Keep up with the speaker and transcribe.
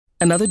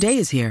Another day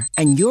is here,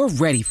 and you're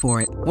ready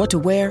for it. What to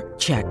wear?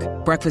 Check.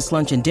 Breakfast,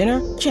 lunch, and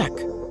dinner? Check.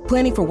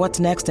 Planning for what's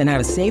next and how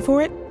to save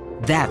for it?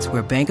 That's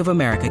where Bank of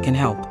America can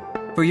help.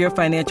 For your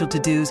financial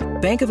to-dos,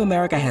 Bank of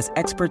America has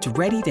experts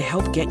ready to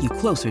help get you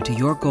closer to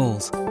your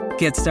goals.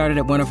 Get started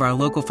at one of our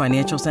local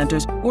financial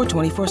centers or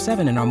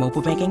 24/7 in our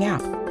mobile banking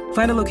app.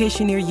 Find a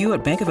location near you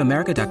at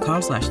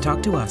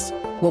bankofamerica.com/talktous.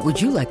 What would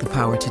you like the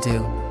power to do?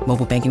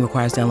 Mobile banking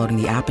requires downloading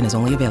the app and is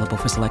only available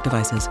for select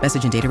devices.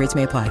 Message and data rates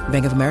may apply.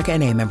 Bank of America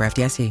N.A., member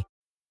FDIC.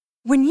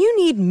 When you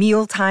need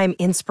mealtime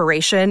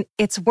inspiration,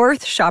 it's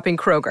worth shopping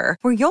Kroger,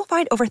 where you'll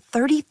find over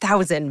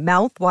 30,000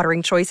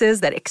 mouth-watering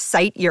choices that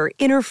excite your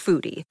inner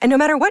foodie. And no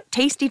matter what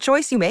tasty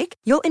choice you make,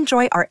 you'll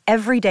enjoy our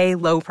everyday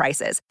low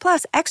prices,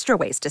 plus extra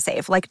ways to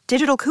save, like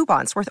digital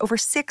coupons worth over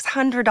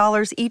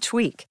 $600 each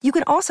week. You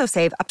can also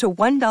save up to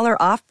 $1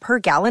 off per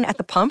gallon at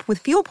the pump with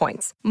fuel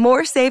points.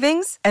 More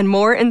savings and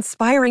more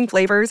inspiring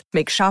flavors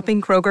make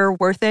shopping Kroger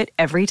worth it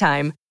every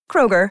time.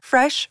 Kroger,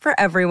 fresh for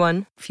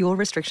everyone. Fuel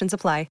restrictions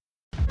apply.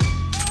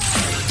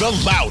 The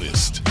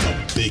loudest, the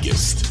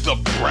biggest, the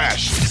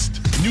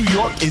brashest. New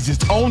York is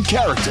its own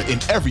character in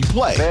every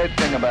play. The bad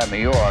thing about New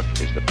York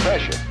is the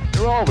pressure.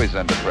 You're always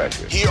under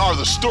pressure. Here are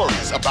the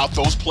stories about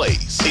those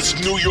plays. It's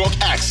New York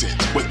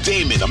Accent with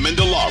Damon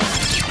Amendolara.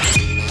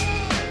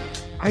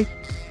 I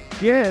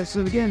guess,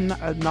 and again,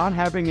 not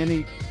having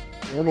any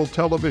normal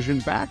television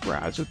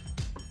background, so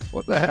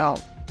what the hell?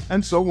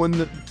 And so when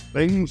the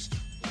things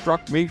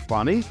struck me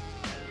funny,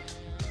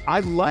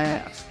 I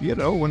laughed. You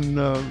know,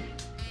 when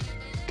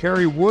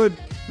Kerry Wood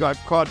got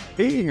caught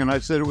peeing, and I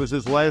said it was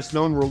his last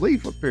known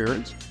relief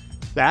appearance.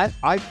 That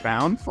I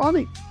found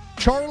funny.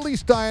 Charley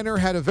Steiner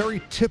had a very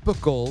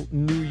typical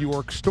New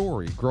York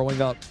story.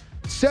 Growing up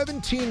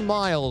 17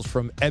 miles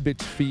from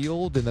Ebbets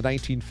Field in the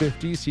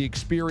 1950s, he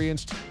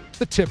experienced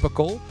the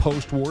typical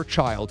post-war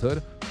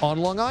childhood on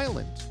Long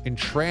Island,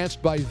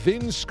 entranced by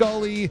Vin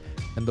Scully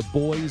and the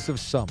Boys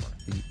of Summer.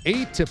 The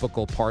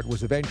atypical part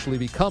was eventually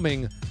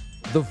becoming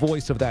the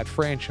voice of that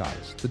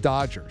franchise, the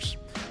Dodgers.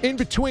 In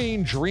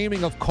between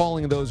dreaming of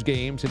calling those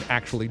games and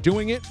actually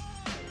doing it,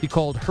 he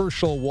called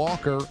Herschel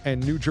Walker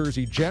and New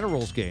Jersey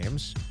Generals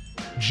games,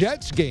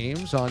 Jets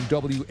games on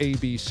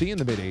WABC in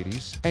the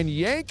mid-'80s, and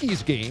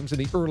Yankees games in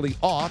the early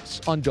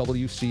aughts on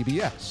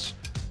WCBS.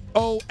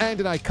 Oh, and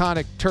an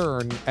iconic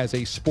turn as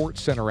a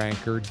SportsCenter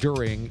anchor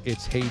during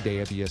its heyday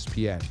at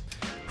ESPN.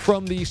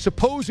 From the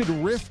supposed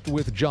rift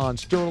with John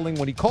Sterling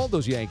when he called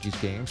those Yankees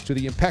games to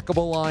the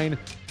impeccable line,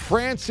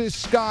 Francis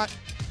Scott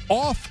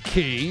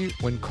off-key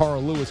when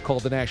Carl Lewis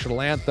called the national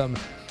anthem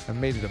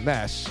and made it a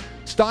mess,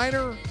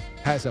 Steiner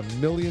has a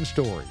million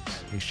stories.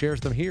 He shares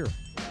them here.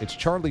 It's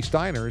Charley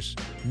Steiner's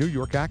New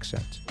York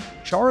Accent.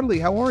 Charley,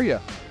 how are you?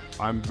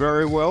 I'm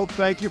very well.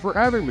 Thank you for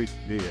having me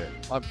here.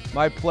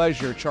 My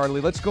pleasure,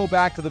 Charley. Let's go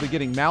back to the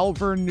beginning.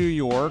 Malvern, New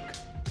York.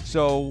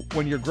 So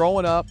when you're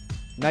growing up,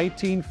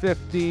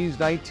 1950s,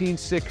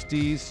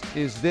 1960s,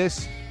 is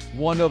this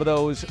one of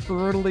those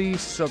early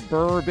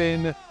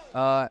suburban,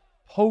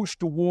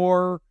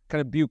 post-war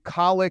kind of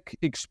bucolic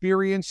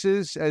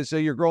experiences as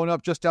you're growing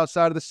up just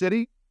outside of the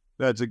city?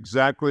 That's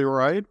exactly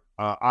right.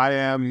 I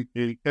am,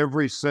 in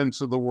every sense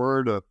of the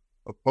word, a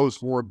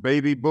post-war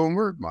baby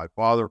boomer. My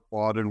father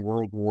fought in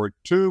World War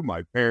II.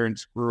 My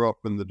parents grew up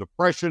in the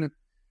Depression.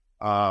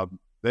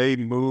 They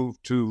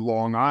moved to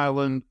Long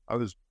Island. I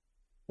was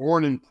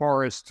born in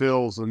Forest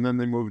Hills, and then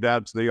they moved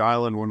out to the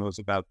island when I was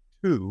about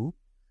 2.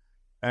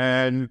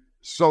 And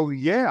so,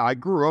 yeah, I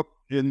grew up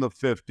in the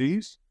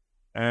 50s.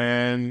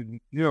 And,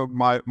 you know,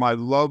 my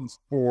love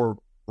for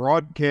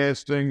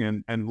broadcasting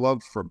and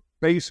love for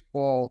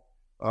baseball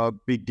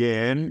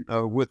began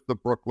with the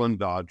Brooklyn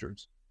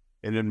Dodgers.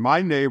 And in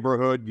my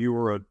neighborhood, you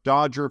were a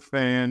Dodger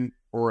fan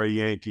or a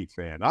Yankee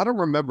fan. I don't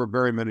remember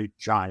very many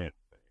Giant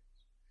fans.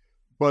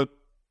 But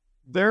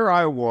there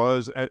I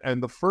was,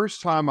 and the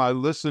first time I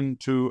listened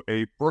to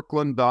a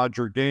Brooklyn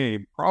Dodger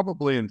game,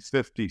 probably in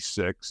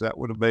 56, that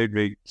would have made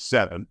me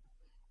 7,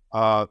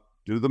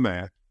 do the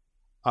math,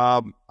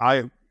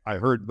 I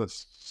heard the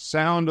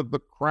sound of the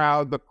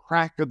crowd, the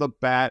crack of the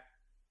bat,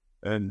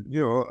 and,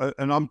 you know,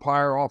 an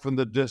umpire off in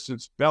the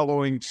distance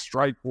bellowing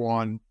strike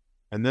one.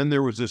 And then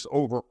there was this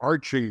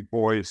overarching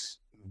voice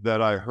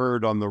that I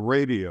heard on the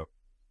radio,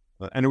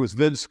 and it was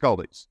Vin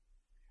Scully's.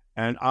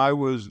 And I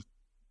was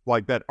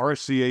like that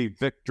RCA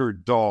Victor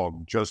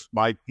dog, just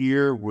my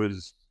ear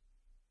was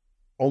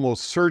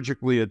almost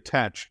surgically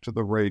attached to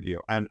the radio.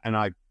 And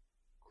I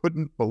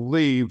couldn't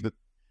believe that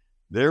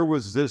there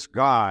was this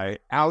guy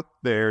out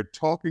there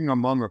talking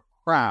among a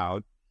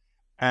crowd,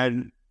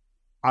 and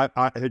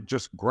I had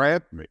just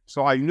grabbed me.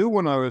 So I knew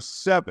when I was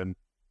 7,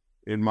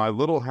 in my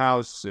little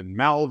house in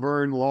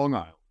Malvern, Long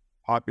Island,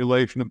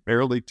 population of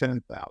barely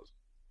 10,000,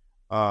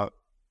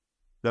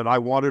 that I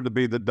wanted to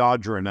be the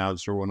Dodger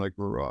announcer when I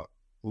grew up.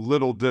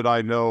 Little did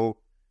I know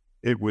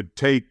it would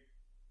take,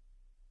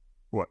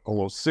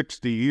 almost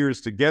 60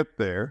 years to get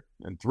there,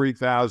 and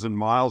 3,000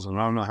 miles, and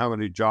I don't know how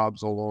many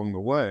jobs along the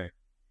way.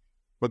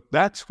 But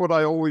that's what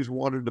I always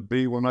wanted to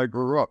be when I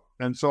grew up.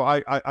 And so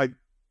I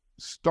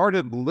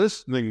started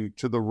listening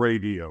to the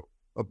radio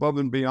above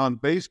and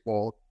beyond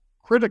baseball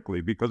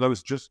critically because I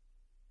was just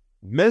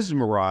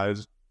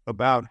mesmerized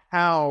about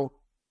how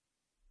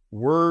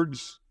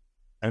words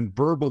and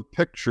verbal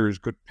pictures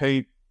could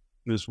paint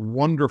this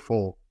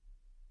wonderful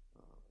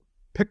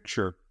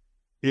picture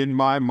in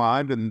my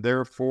mind, and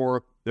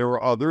therefore there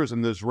were others,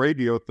 and this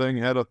radio thing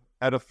had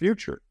a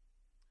future.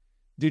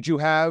 Did you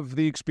have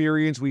the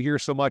experience we hear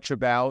so much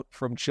about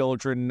from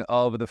children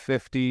of the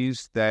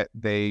 50s that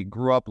they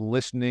grew up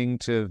listening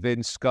to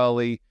Vin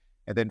Scully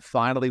and then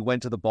finally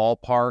went to the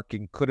ballpark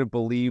and couldn't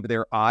believe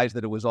their eyes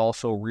that it was all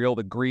so real?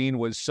 The green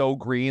was so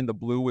green, the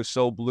blue was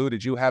so blue.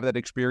 Did you have that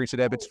experience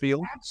at Ebbets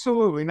Field?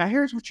 Absolutely. Now,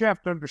 here's what you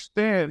have to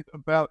understand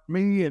about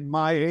me and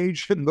my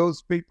age and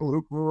those people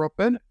who grew up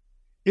in it.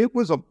 It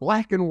was a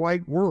black and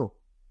white world.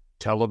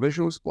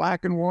 Television was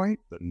black and white.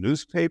 The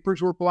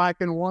newspapers were black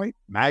and white.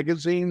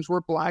 Magazines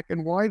were black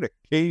and white.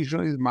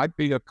 Occasionally, there might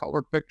be a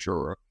color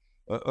picture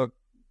or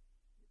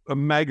a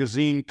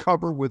magazine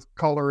cover with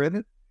color in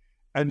it.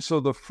 And so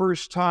the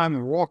first time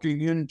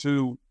walking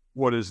into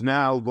what is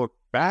now looked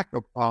back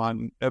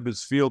upon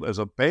Ebbets Field as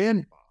a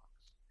bandbox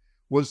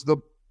was the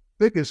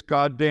biggest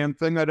goddamn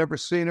thing I'd ever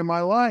seen in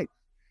my life.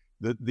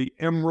 The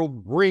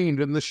emerald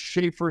green and the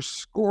Schaefer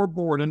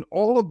scoreboard and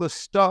all of the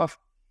stuff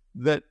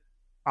that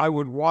I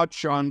would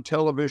watch on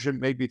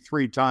television maybe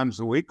 3 times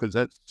a week, because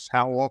that's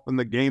how often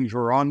the games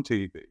were on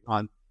TV,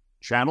 on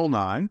Channel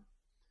 9,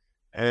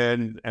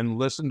 and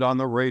listened on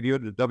the radio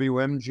to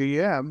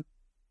WMGM.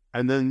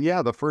 And then,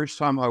 the first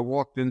time I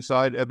walked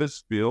inside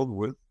Ebbets Field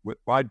with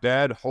my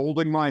dad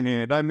holding my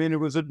hand, I mean, it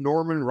was a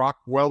Norman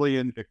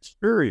Rockwellian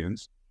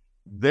experience.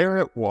 There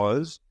it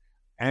was,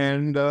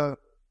 and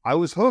I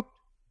was hooked.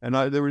 And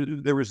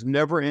there was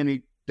never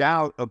any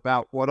doubt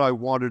about what I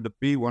wanted to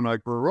be when I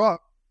grew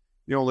up.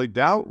 The only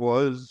doubt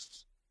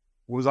was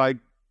I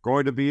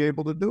going to be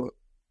able to do it?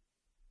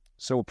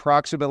 So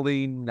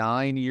approximately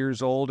 9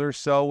 years old or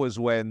so is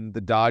when the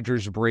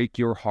Dodgers break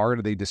your heart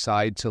or they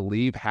decide to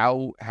leave.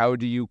 How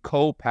do you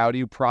cope? How do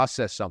you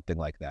process something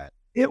like that?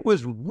 It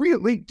was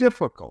really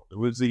difficult. It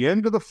was the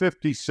end of the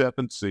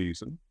 57th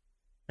season,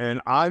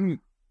 and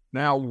I'm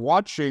now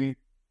watching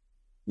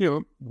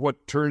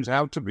what turns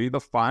out to be the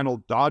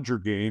final Dodger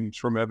games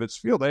from Ebbets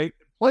Field. They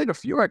played a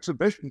few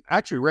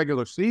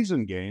regular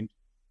season games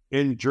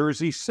in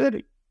Jersey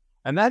City,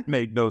 and that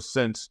made no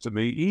sense to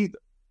me either.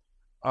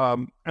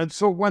 And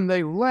so when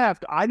they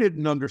left, I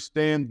didn't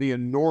understand the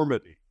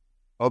enormity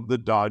of the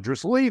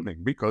Dodgers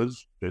leaving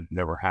because it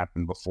never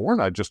happened before,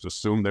 and I just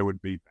assumed they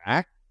would be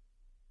back,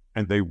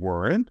 and they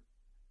weren't.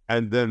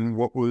 And then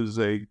what was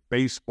a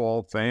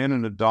baseball fan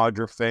and a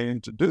Dodger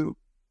fan to do?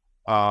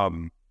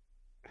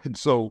 And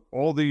so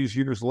all these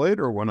years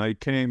later, when I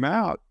came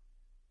out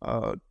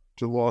to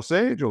Los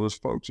Angeles,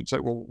 folks would say,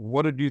 well,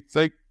 what did you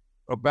think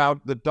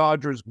about the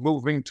Dodgers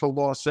moving to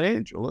Los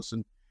Angeles?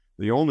 And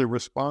the only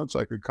response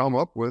I could come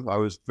up with, I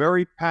was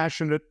very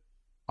passionate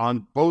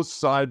on both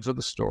sides of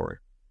the story.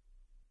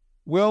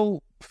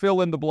 We'll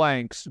fill in the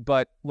blanks,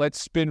 but let's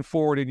spin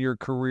forward in your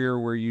career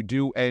where you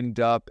do end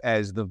up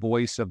as the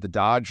voice of the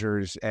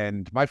Dodgers.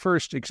 And my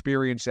first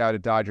experience out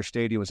at Dodger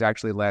Stadium was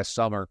actually last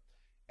summer.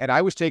 And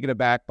I was taken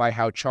aback by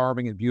how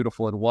charming and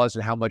beautiful it was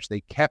and how much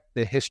they kept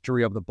the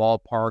history of the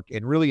ballpark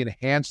and really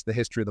enhanced the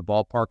history of the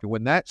ballpark. And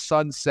when that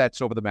sun sets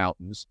over the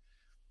mountains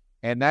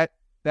and that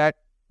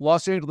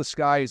Los Angeles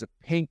sky is a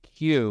pink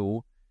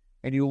hue,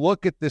 and you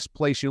look at this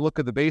place, you look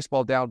at the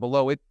baseball down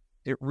below, it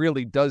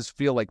really does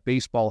feel like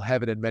baseball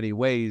heaven in many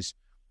ways.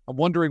 I'm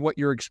wondering what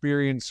your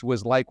experience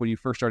was like when you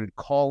first started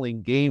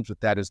calling games with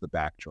that as the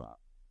backdrop.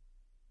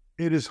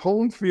 It is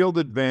home field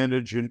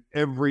advantage in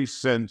every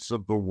sense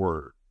of the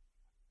word.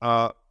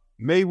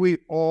 May we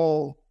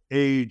all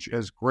age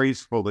as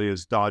gracefully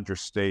as Dodger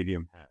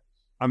Stadium has.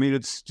 I mean,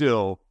 it's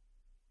still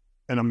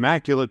an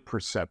immaculate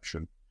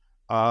perception.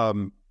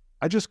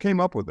 I just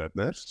came up with that.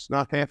 That's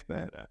not half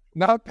bad. Actually.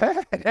 Not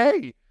bad.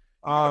 Hey,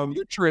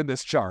 future in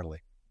this,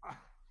 Charlie.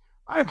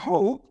 I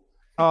hope.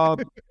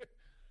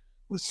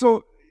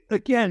 So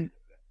again,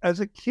 as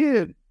a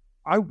kid,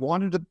 I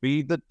wanted to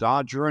be the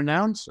Dodger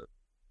announcer.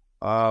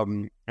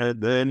 And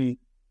then,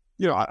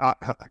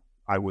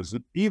 I was,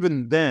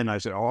 even then I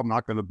said, I'm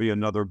not going to be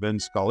another Vin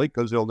Scully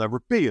because there'll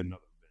never be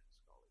another Vin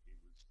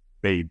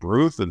Scully. He was Babe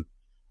Ruth, and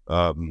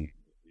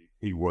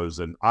he was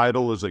an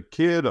idol as a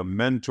kid, a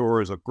mentor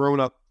as a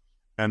grown-up,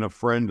 and a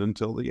friend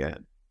until the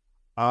end.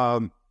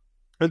 And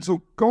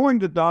so going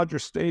to Dodger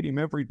Stadium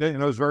every day,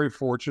 and I was very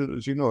fortunate,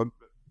 as you know,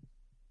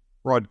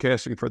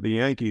 broadcasting for the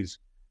Yankees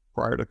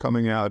prior to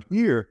coming out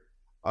here,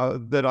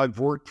 that I've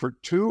worked for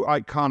 2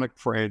 iconic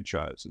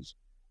franchises,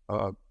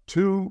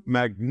 2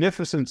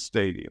 magnificent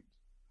stadiums.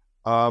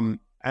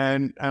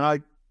 And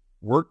I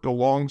worked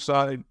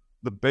alongside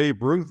the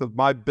Babe Ruth of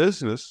my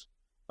business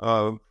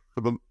for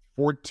the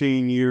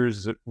 14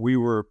 years that we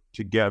were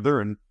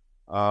together, and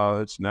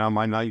it's now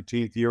my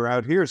 19th year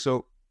out here.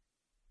 So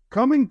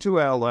coming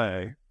to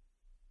L.A.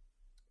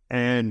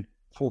 and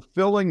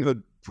fulfilling a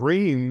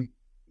dream,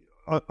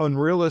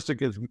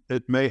 unrealistic as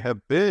it may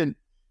have been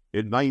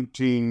in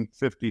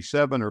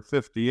 1957 or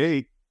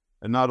 58,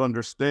 and not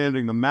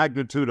understanding the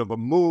magnitude of a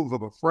move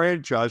of a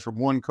franchise from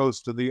one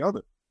coast to the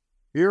other.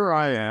 Here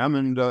I am,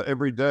 and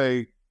every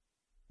day,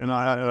 and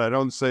I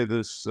don't say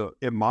this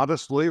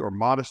immodestly or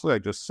modestly, I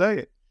just say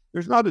it.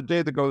 There's not a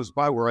day that goes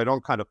by where I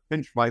don't kind of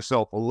pinch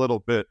myself a little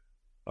bit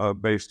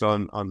based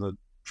on the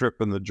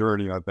trip and the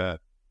journey I've had.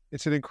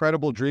 It's an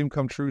incredible dream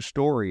come true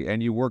story,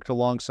 and you worked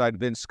alongside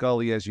Vince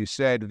Scully, as you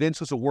said. Vince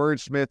was a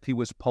wordsmith. He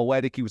was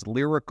poetic. He was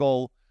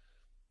lyrical.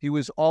 He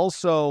was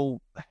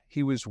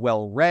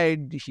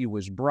well-read. He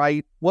was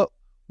bright. What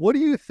do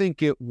you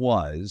think it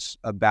was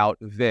about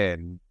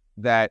Vin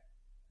that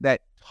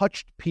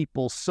touched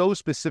people so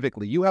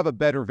specifically? You have a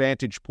better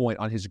vantage point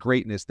on his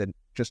greatness than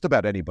just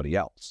about anybody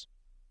else.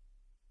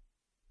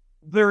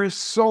 There is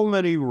so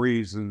many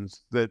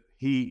reasons that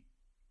he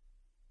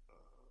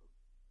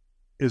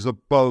is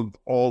above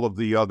all of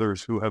the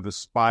others who have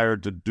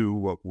aspired to do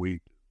what we do.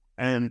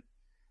 And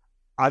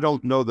I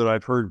don't know that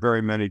I've heard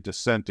very many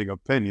dissenting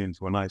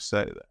opinions when I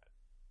say that.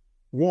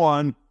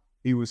 One,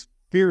 he was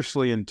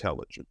fiercely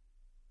intelligent.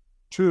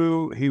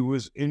 Two, he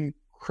was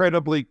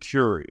incredibly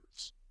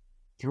curious.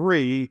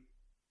 Three,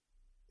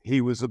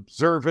 he was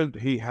observant.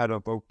 He had a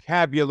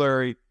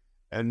vocabulary.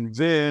 And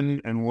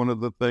then, and one of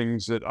the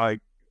things that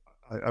I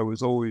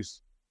was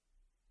always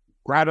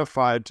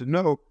gratified to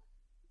know,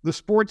 the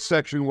sports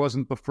section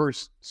wasn't the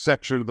first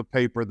section of the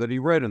paper that he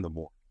read in the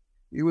morning.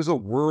 He was a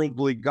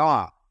worldly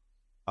guy.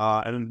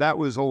 And that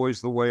was always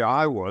the way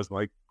I was.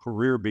 My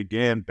career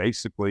began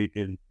basically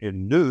in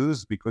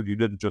news, because you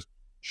didn't just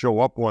show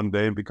up one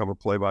day and become a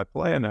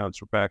play-by-play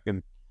announcer back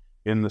in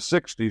the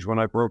 60s when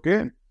I broke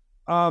in.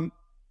 And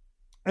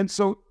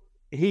so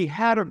he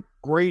had a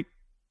great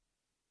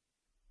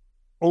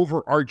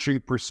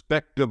overarching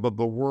perspective of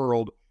the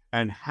world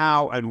and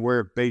how and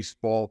where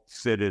baseball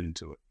fit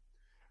into it.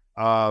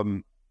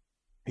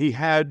 He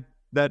had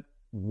that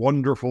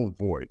wonderful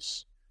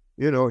voice.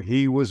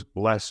 He was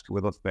blessed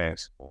with a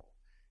fastball.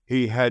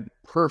 He had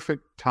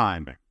perfect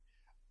timing.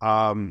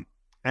 And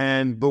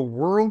the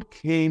world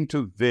came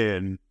to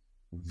Vin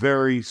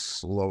very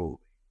slowly.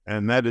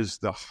 And that is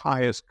the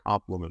highest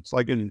compliments.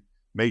 Like in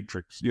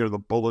Matrix, the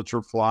bullets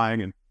are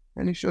flying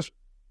and he's just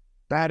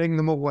batting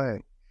them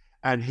away.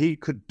 And he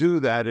could do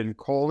that in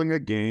calling a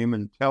game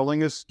and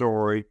telling a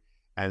story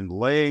and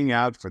laying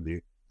out for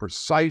the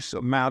precise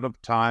amount of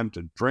time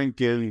to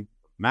drink in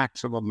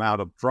maximum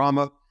amount of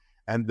drama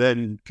and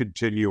then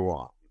continue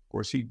on. Of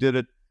course, he did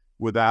it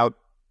without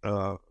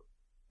an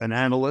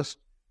analyst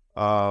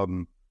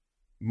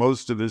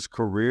most of his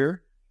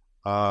career.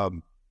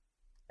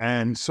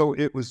 And so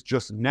it was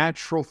just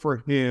natural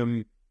for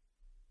him.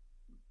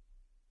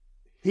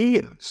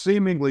 He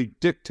seemingly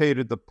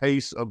dictated the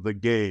pace of the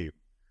game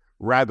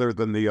rather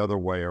than the other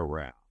way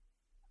around.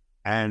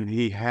 And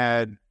he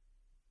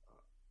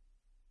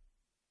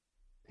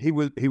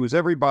was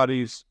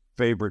everybody's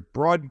favorite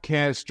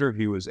broadcaster.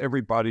 He was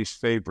everybody's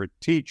favorite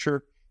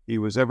teacher. He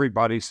was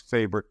everybody's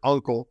favorite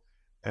uncle.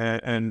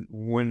 And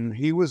when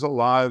he was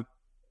alive,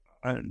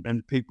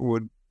 and people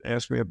would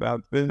ask me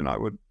about Vin, I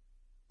would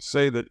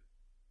say that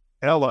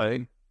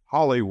L.A.,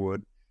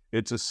 Hollywood,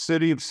 it's a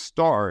city of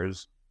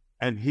stars,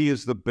 and he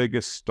is the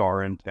biggest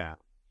star in town.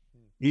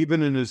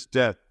 Even in his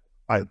death,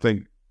 I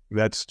think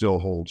that still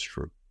holds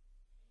true.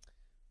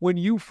 When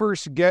you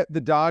first get the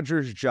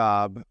Dodgers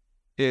job,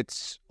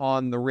 it's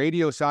on the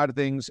radio side of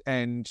things,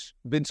 and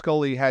Vin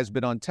Scully has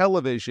been on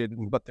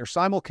television, but they're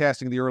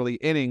simulcasting the early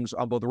innings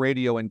on both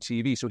radio and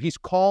TV. So he's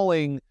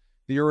calling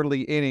the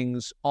early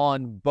innings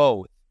on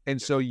both.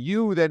 And so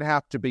you then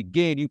have to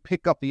you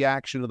pick up the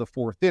action of the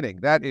fourth inning.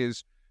 That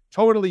is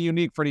totally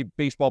unique for any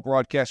baseball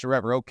broadcaster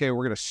ever. Okay,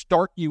 we're going to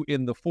start you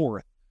in the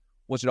fourth.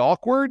 Was it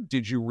awkward?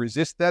 Did you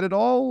resist that at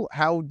all?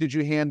 How did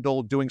you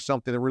handle doing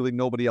something that really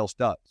nobody else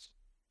does?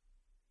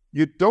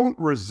 You don't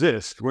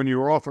resist when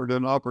you're offered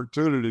an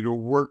opportunity to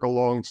work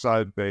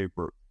alongside Babe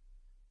Ruth.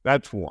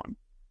 That's one.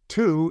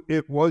 Two,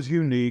 it was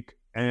unique,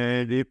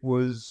 and it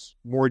was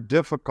more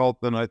difficult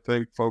than I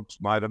think folks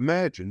might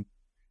imagine.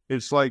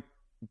 It's like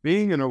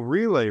being in a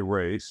relay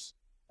race,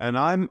 and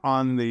I'm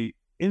on the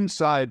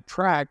inside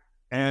track,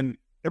 and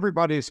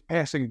everybody is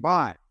passing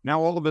by.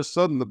 Now, all of a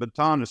sudden, the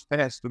baton is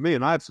passed to me,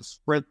 and I have to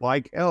sprint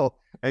like hell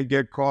and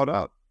get caught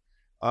up.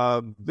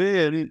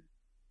 Then,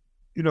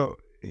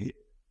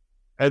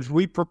 as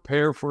we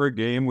prepare for a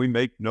game, we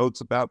make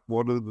notes about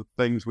what are the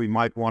things we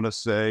might want to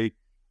say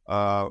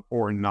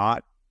or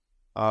not.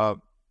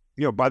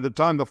 By the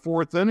time the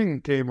fourth inning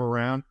came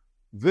around,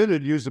 Vin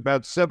had used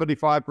about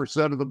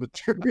 75% of the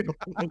material.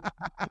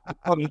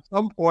 At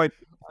some point,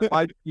 I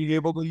might be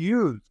able to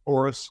use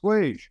or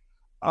assuage.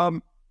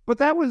 But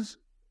that was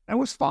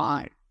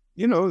fine.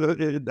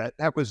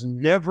 That was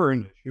never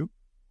an issue.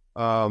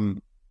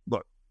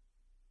 Look,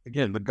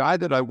 again, the guy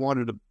that I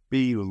wanted to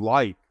be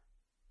like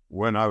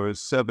when I was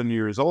 7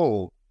 years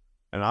old,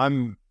 and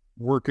I'm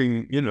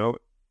working,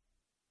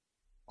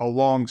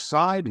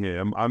 alongside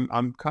him.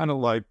 I'm kind of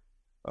like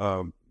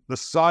the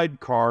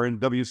sidecar in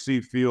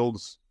W.C.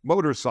 Field's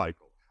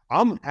motorcycle.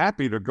 I'm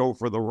happy to go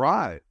for the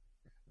ride.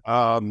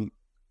 And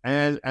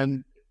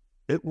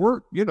it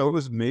worked. You know, it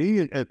was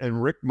me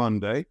and Rick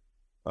Monday.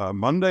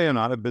 Monday and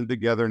I have been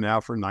together now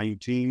for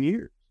 19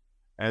 years.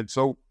 And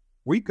so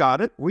we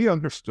got it. We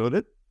understood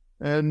it.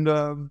 And,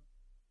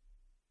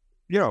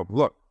 you know,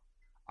 look,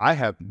 I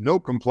have no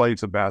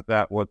complaints about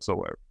that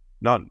whatsoever.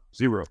 None.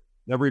 Zero.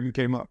 Never even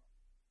came up.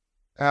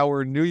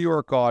 Our New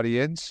York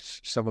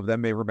audience, some of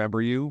them may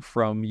remember you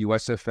from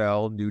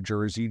USFL New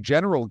Jersey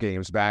General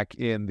games back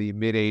in the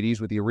mid-'80s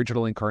with the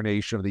original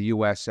incarnation of the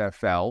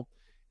USFL.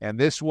 And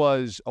this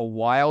was a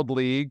wild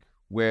league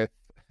with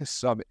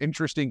some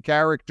interesting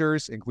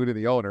characters, including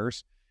the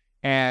owners.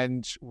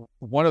 And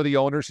one of the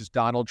owners is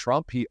Donald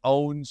Trump. He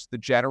owns the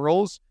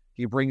Generals.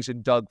 He brings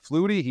in Doug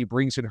Flutie. He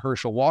brings in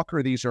Herschel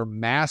Walker. These are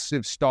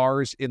massive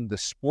stars in the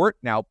sport,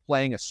 now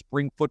playing a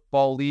spring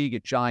football league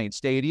at Giant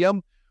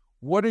Stadium.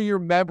 What are your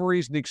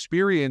memories and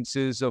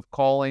experiences of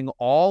calling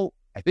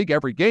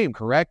every game,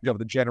 correct, of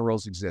the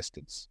Generals'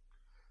 existence?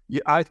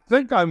 Yeah, I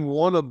think I'm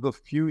one of the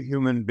few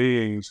human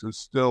beings who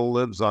still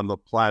lives on the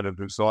planet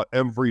who saw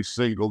every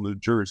single New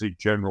Jersey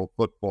General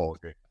football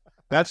game.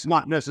 That's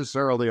not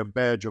necessarily a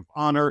badge of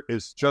honor.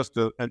 It's just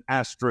an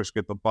asterisk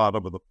at the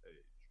bottom of the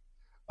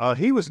page.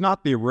 He was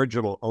not the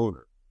original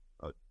owner.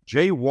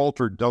 J.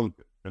 Walter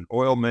Duncan, an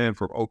oil man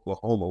from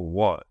Oklahoma,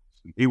 was.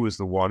 He was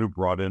the one who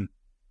brought in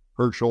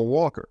Herschel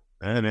Walker.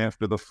 And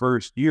after the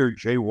first year,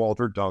 J.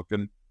 Walter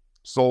Duncan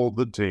sold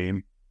the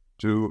team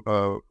to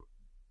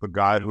the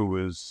guy who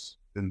was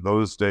in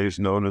those days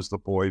known as the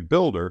boy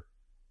builder,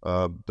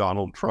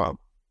 Donald Trump.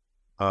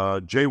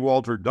 J.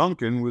 Walter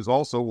Duncan was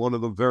also one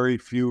of the very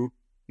few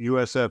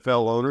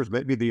USFL owners,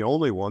 maybe the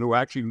only one, who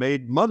actually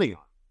made money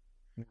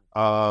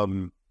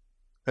on it.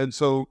 And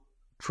so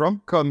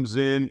Trump comes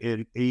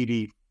in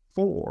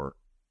 84.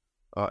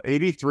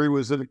 83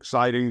 was an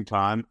exciting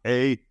time,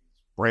 a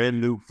brand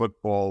new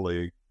football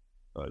league.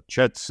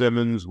 Chet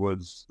Simmons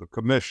was the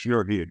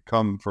commissioner. He had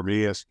come from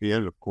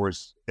ESPN, of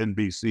course,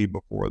 NBC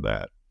before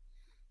that.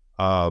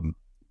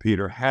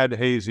 Peter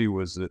Hadhazy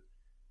was the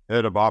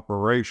head of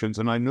operations,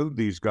 and I knew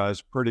these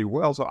guys pretty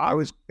well. So I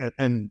was,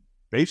 and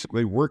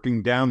basically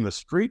working down the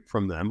street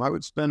from them, I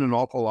would spend an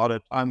awful lot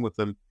of time with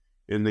them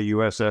in the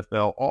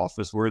USFL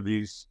office where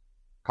these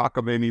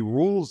cockamamie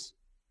rules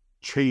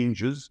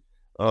changes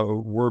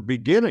were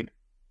beginning.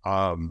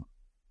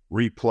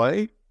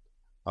 Replay,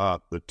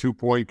 the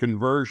 2-point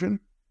conversion,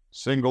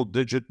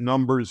 single-digit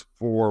numbers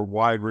for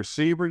wide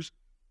receivers.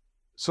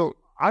 So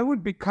I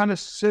would be kind of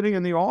sitting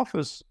in the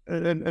office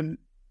and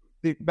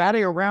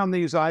batting around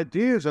these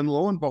ideas, and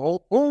lo and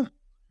behold, boom,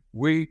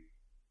 we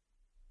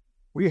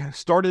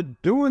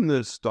started doing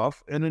this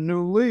stuff in a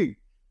new league.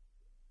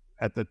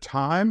 At the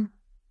time,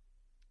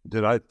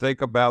 did I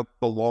think about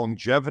the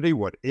longevity,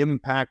 what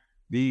impact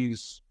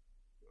these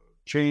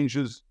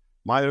changes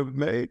might have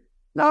made?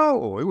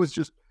 No, it was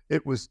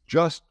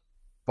just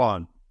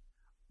fun.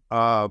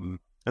 And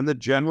the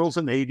Generals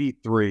in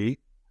 83,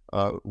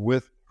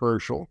 with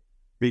Herschel,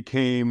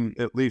 became,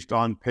 at least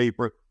on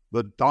paper,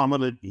 the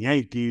dominant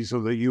Yankees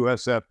of the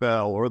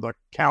USFL or the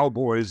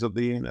Cowboys of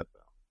the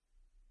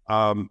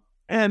NFL.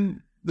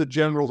 And the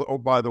Generals, oh,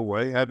 by the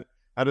way, had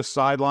a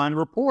sideline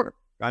reporter,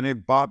 a guy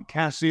named Bob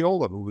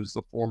Cassiola, who was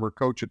the former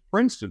coach at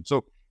Princeton.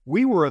 So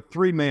we were a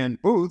three-man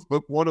booth,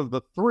 but one of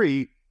the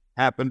three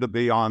happened to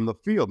be on the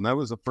field. And that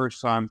was the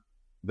first time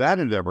that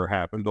had ever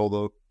happened,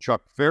 although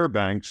Chuck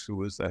Fairbanks, who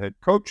was the head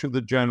coach of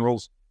the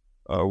Generals,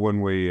 when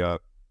we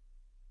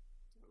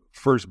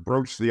first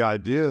broached the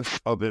idea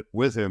of it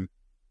with him,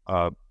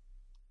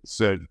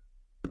 said,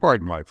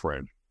 "Pardon my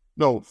French,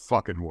 no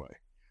fucking way."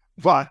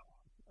 But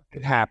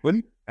it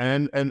happened,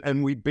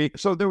 and we beat.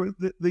 So there was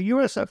the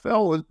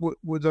USFL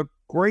was a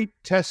great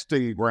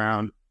testing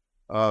ground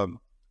for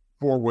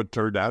what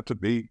turned out to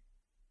be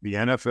the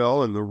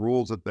NFL and the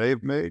rules that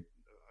they've made,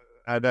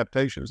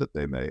 adaptations that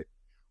they made,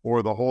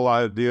 or the whole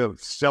idea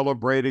of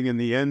celebrating in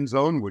the end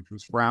zone, which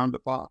was frowned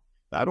upon.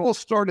 That all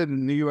started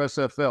in the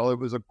USFL. It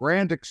was a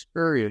grand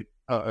experiment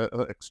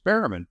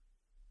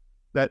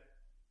that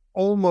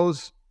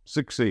almost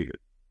succeeded.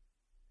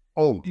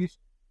 Almost.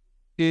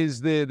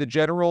 Is the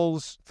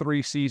Generals'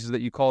 3 seasons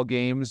that you call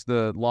games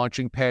the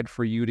launching pad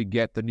for you to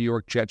get the New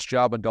York Jets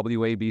job on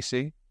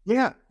WABC?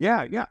 Yeah.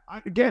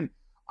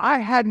 I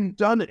hadn't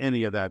done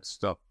any of that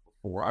stuff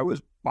before. I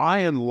was, by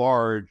and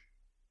large,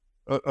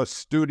 a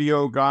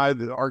studio guy,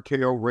 the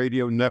RKO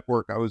Radio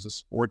Network. I was a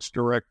sports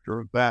director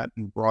of that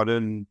and brought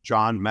in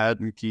John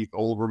Madden, Keith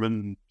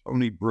Olbermann,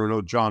 Tony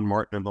Bruno, John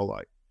Martin, and the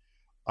like.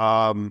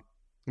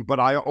 But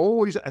I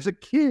always, as a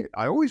kid,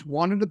 I always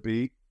wanted to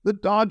be the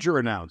Dodger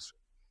announcer.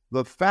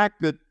 The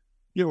fact that,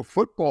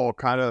 football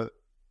kind of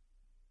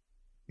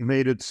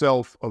made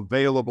itself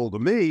available to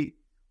me,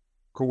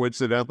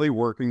 coincidentally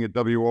working at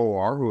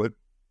WOR, who had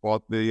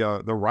bought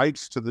the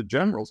rights to the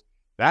Generals,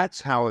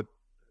 that's how it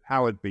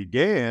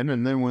began.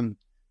 And then when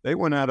they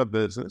went out of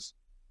business,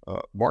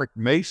 Mark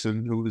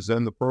Mason, who was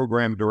then the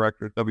program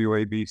director at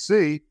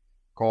WABC,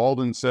 called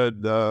and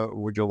said,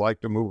 would you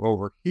like to move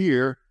over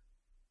here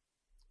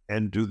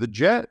and do the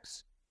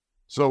Jets?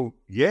 So,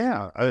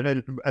 yeah,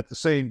 and at the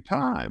same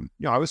time,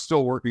 I was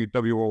still working at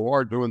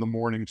WOR doing the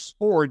morning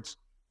sports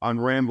on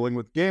Rambling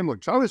with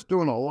Gambling. So I was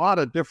doing a lot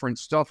of different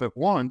stuff at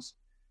once.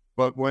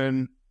 But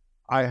when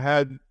I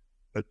had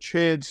a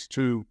chance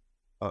to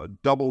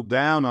double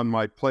down on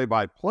my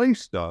play-by-play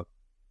stuff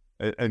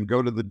and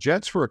go to the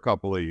Jets for a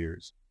couple of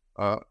years,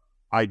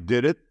 I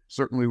did it,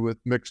 certainly with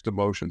mixed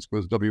emotions,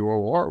 because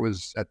WOR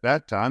was, at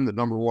that time, the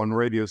number one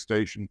radio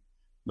station,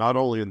 not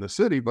only in the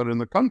city, but in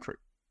the country.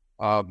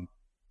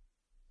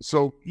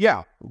 So,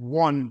 yeah,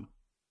 one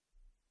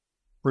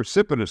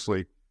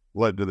precipitously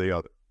led to the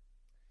other.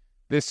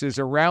 This is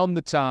around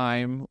the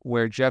time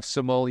where Jeff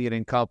Samoleon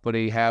and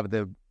company have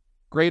the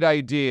great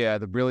idea,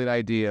 the brilliant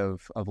idea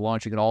of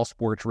launching an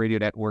all-sports radio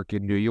network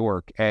in New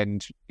York,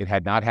 and it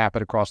had not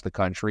happened across the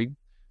country.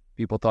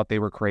 People thought they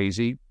were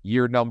crazy.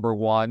 Year number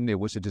one, it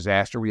was a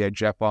disaster. We had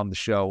Jeff on the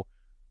show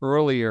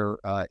earlier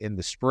in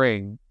the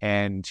spring,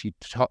 and he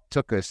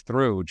took us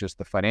through just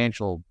the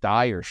financial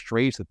dire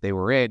straits that they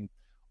were in.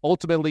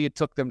 Ultimately, it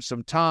took them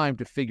some time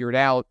to figure it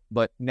out,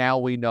 but now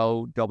we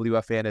know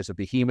WFN is a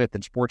behemoth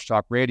and sports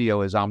talk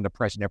radio is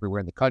omnipresent everywhere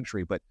in the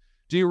country. But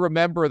do you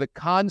remember the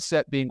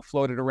concept being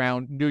floated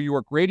around New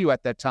York radio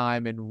at that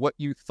time and what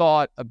you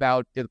thought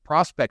about the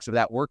prospects of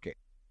that working?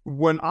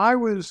 When I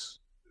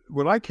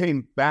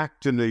came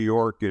back to New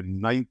York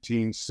in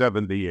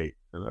 1978,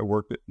 and I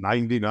worked at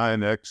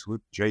 99X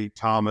with Jay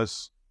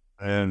Thomas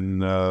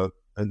and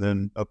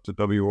then up to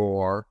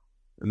WOR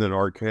and then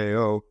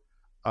RKO,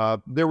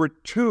 there were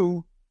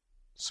two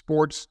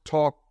sports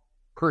talk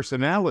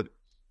personalities.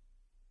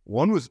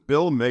 One was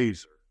Bill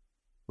Mazer,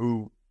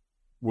 who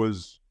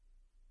was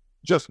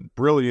just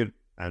brilliant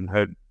and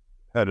had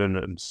an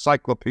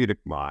encyclopedic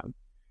mind,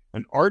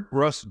 and Art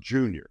Russ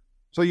Jr.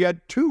 So you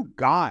had two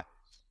guys.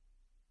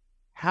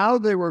 How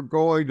they were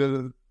going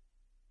to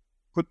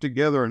put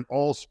together an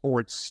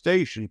all-sports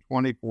station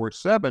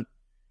 24/7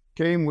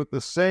 came with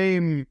the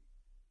same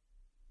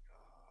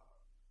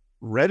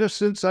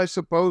reticence, I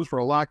suppose, for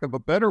a lack of a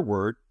better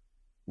word,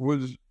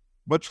 was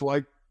much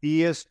like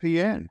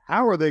ESPN.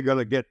 How are they going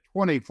to get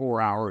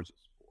 24 hours of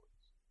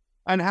sports?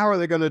 And how are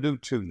they going to do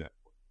 2 networks?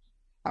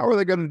 How are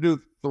they going to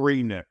do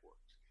 3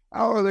 networks?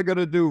 How are they going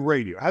to do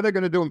radio? How are they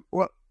going to do them?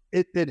 Well,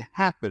 it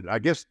happened. I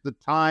guess the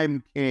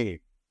time came.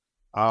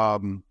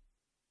 And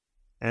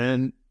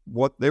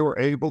what they were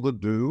able to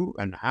do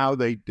and how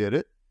they did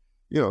it,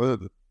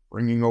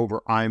 bringing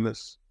over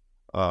Imus,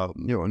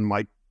 and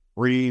Mike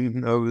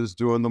Green was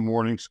doing the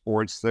morning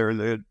sports there.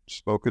 They had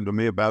spoken to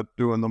me about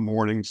doing the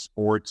morning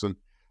sports. And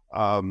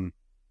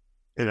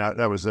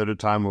that was at a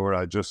time where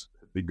I just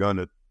had begun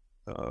at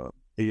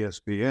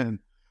ESPN.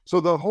 So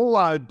the whole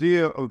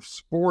idea of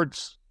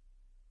sports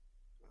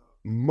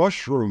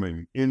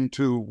mushrooming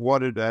into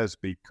what it has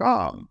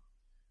become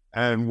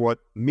and what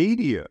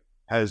media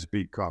has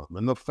become,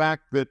 and the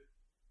fact that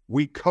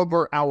we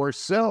cover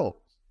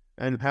ourselves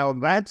and how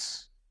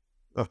that's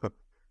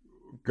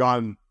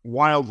gone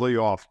wildly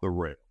off the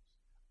rails.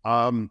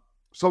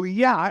 So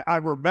yeah, I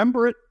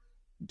remember it.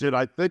 Did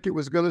I think it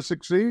was going to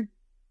succeed?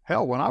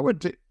 Hell, when I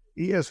went to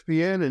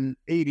ESPN in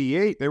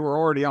 '88, they were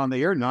already on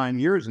the air 9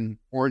 years and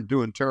weren't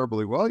doing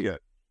terribly well yet.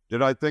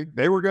 Did I think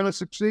they were going to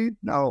succeed?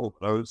 No,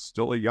 I was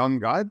still a young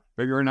guy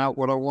figuring out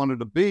what I wanted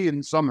to be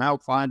and somehow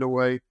find a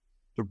way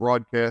to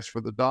broadcast for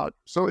the Dodgers.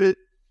 So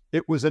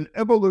it was an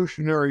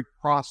evolutionary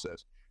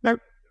process. Now,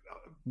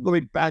 let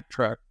me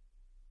backtrack.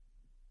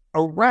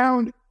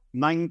 Around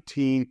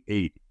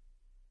 1980,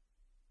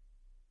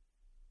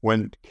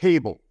 when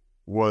cable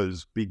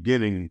was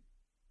beginning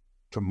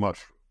to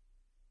mushroom,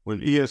 when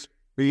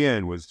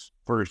ESPN was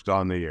first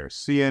on the air,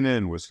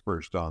 CNN was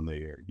first on the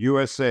air,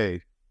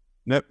 USA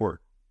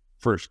Network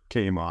first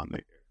came on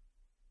the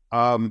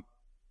air.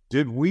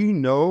 Did we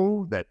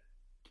know that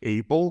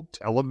cable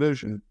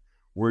television,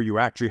 where you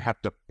actually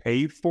have to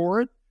pay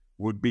for it,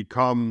 would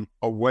become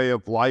a way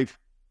of life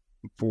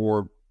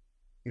for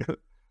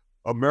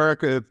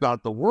America, if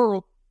not the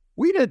world?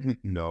 We didn't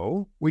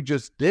know. We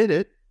just did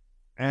it.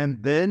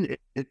 And then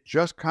it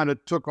just kind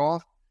of took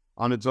off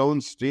on its own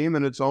steam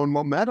and its own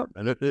momentum.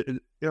 And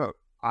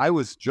I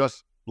was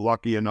just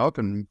lucky enough,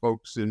 and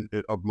folks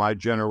of my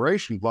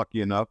generation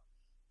lucky enough,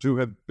 to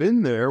have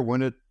been there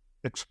when it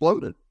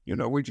exploded.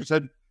 We just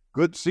had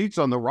good seats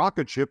on the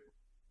rocket ship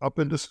up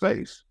into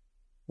space.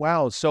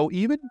 Wow. So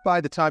even by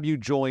the time you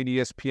joined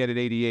ESPN in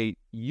 '88,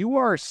 you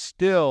are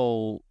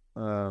still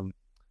a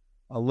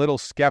little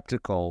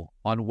skeptical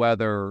on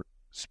whether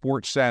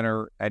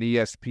SportsCenter at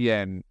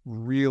ESPN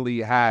really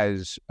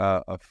has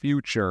a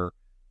future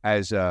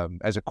as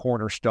a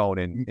cornerstone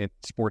in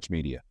sports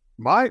media.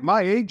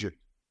 My agent,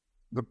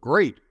 the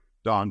great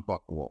Don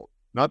Buchwald,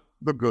 not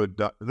the good,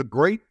 the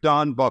great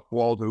Don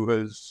Buchwald, who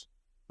has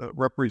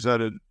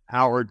represented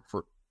Howard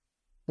for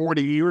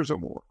 40 years or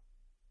more,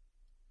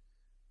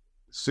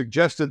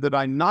 suggested that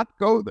I not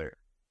go there.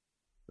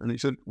 And he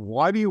said,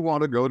 why do you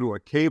want to go to a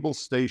cable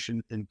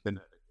station in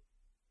Connecticut?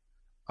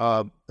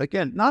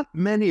 Again, not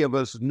many of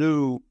us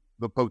knew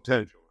the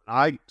potential.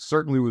 I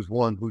certainly was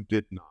one who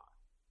did not.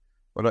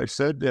 But I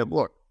said to him,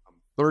 look, I'm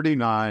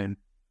 39.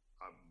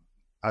 I'm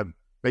I've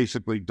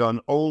basically done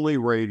only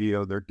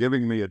radio. They're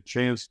giving me a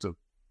chance to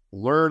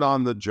learn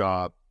on the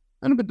job.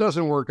 And if it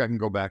doesn't work, I can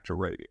go back to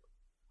radio.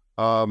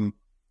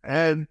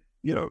 And,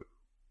 you know,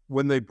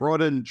 when they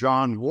brought in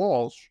John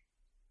Walsh,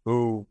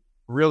 who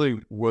really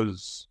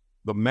was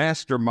the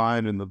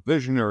mastermind and the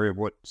visionary of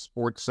what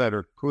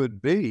SportsCenter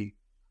could be,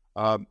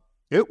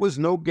 it was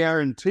no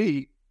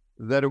guarantee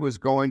that it was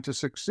going to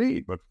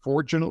succeed. But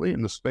fortunately,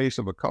 in the space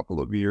of a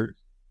couple of years,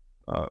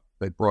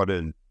 they brought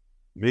in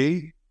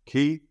me,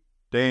 Keith,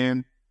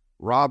 Dan,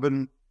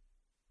 Robin,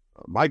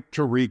 Mike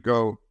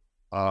Tirico,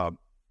 and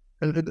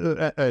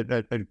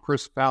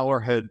Chris Fowler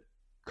had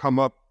come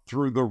up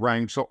through the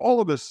ranks. So all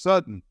of a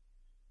sudden,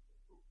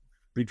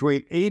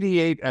 between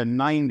 88 and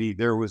 90,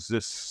 there was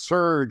this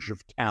surge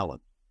of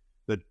talent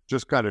that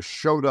just kind of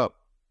showed up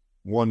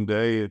one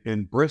day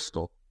in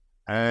Bristol.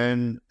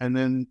 And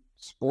then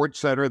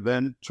SportsCenter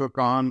then took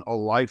on a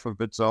life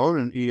of its own,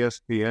 and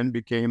ESPN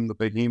became the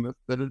behemoth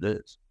that it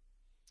is.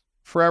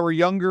 For our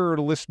younger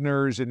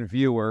listeners and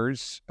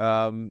viewers,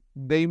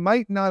 they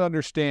might not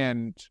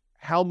understand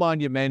how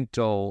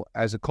monumental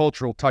as a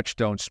cultural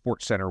touchstone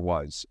SportsCenter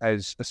was.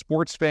 As a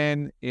sports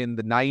fan in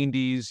the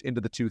 90s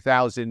into the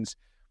 2000s,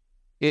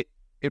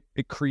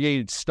 it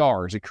created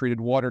stars. It created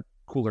water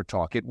cooler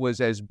talk. It was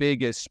as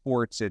big as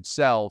sports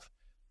itself.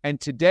 And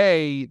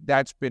today,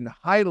 that's been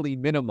highly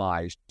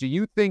minimized. Do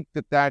you think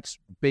that that's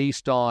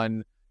based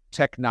on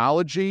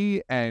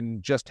technology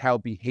and just how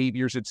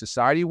behaviors in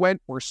society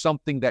went, or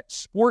something that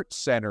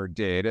SportsCenter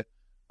did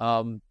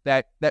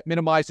that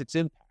minimized its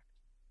impact?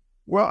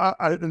 Well,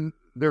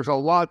 there's a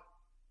lot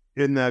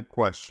in that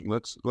question.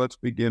 Let's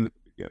begin at the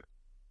beginning.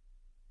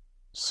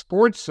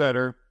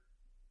 SportsCenter,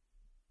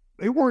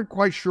 they weren't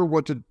quite sure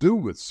what to do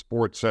with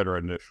SportsCenter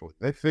initially.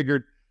 They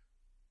figured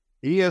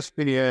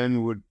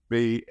ESPN would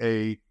be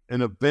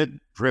an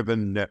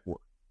event-driven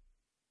network.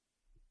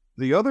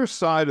 The other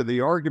side of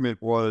the argument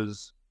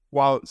was,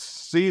 while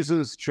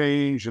seasons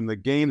change and the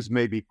games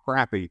may be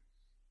crappy,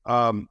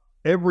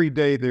 every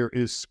day there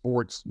is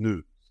sports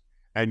news.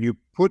 And you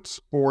put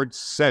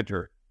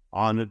SportsCenter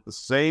on at the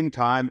same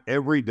time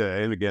every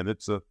day. And again,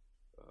 there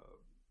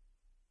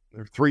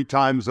are 3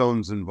 time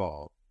zones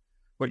involved.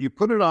 But you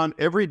put it on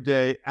every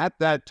day at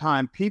that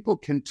time, people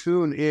can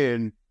tune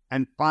in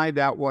and find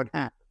out what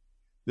happened.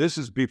 This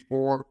is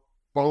before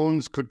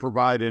phones could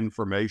provide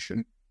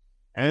information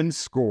and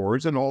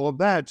scores and all of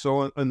that.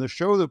 So in the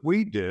show that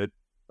we did,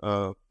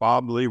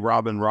 Bob Lee,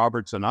 Robin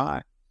Roberts, and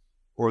I,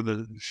 or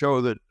the show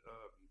that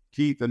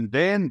Keith and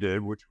Dan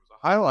did, which was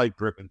a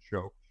highlight-driven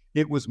show,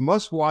 it was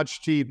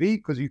must-watch TV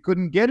because you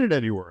couldn't get it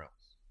anywhere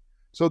else.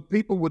 So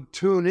people would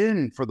tune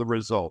in for the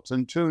results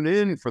and tune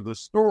in for the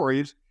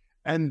stories.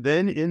 And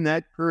then in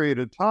that period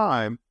of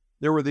time,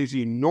 there were these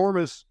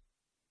enormous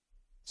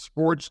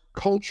sports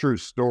culture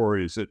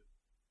stories that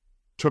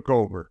took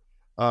over.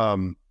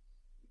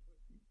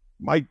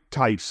 Mike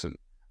Tyson,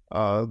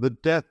 the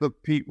death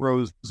of Pete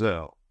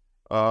Rozelle,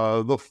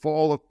 the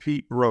fall of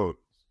Pete Rose,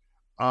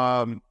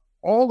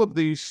 all of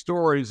these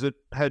stories that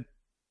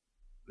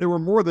they were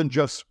more than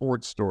just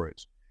sports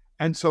stories.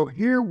 And so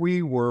here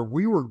we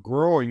were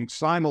growing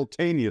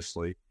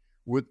simultaneously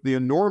with the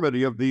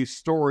enormity of these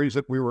stories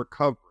that we were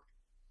covering.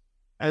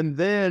 And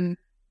then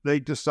they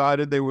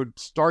decided they would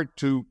start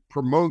to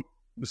promote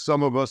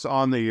some of us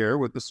on the air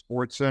with the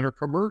SportsCenter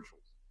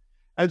commercials.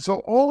 And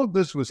so all of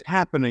this was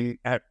happening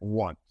at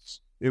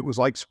once. It was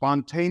like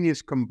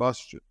spontaneous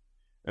combustion.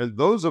 And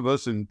those of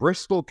us in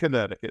Bristol,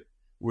 Connecticut,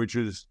 which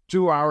is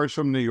 2 hours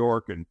from New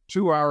York and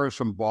 2 hours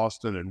from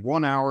Boston and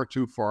 1 hour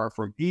too far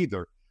from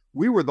either,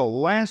 we were the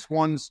last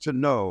ones to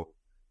know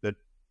that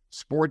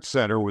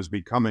SportsCenter was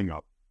becoming a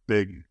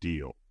big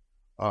deal.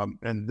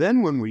 And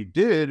then when we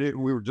did it,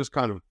 we were just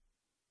kind of,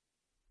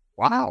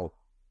 wow,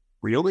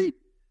 really?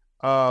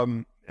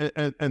 And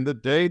the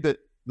day that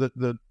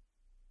the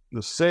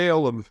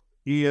sale of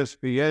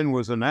ESPN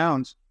was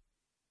announced,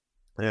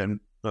 and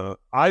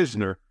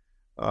Eisner,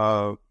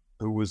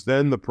 who was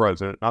then the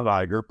president, not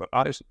Iger, but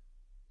Eisner,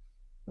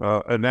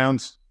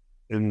 announced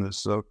in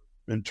this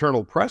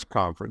internal press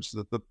conference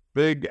that the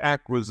big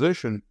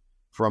acquisition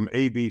from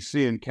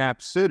ABC and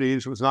Cap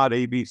Cities was not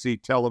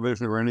ABC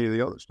television or any of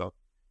the other stuff.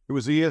 It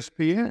was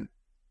ESPN.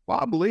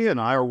 Bob Lee and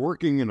I are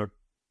working in a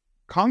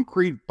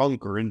concrete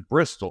bunker in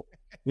Bristol,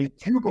 in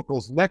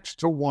cubicles next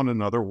to one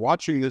another,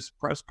 watching this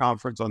press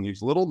conference on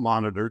these little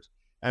monitors,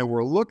 and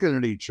we're looking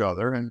at each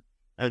other,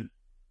 and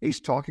he's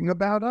talking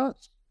about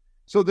us.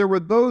 So there were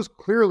those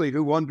clearly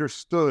who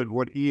understood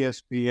what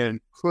ESPN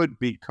could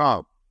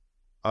become.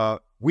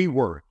 We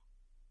weren't.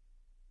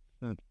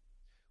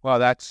 Well,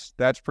 that's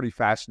pretty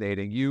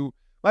fascinating. You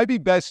might be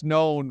best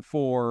known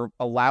for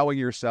allowing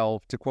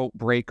yourself to, quote,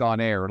 break on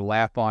air,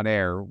 laugh on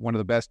air. One of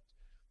the best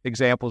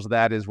examples of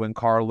that is when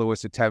Carl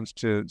Lewis attempts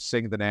to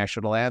sing the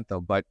national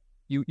anthem. But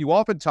you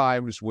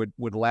oftentimes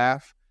would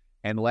laugh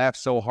and laugh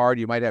so hard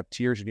you might have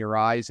tears in your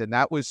eyes. And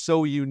that was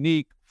so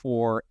unique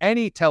for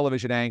any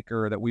television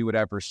anchor that we would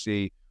ever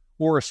see,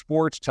 or a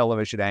sports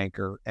television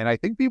anchor. And I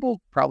think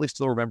people probably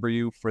still remember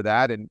you for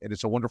that. And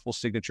it's a wonderful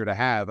signature to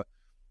have.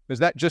 Is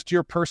that just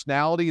your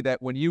personality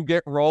that when you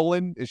get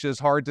rolling, it's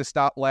just hard to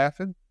stop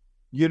laughing?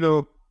 You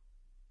know,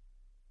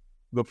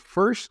 the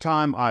first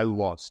time I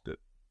lost it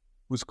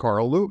was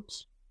Carl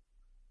Lewis,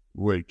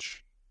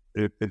 which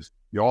if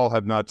y'all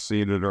have not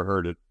seen it or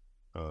heard it,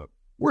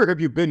 where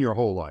have you been your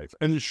whole life?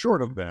 And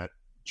short of that,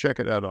 check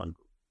it out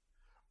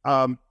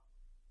on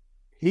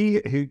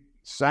he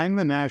sang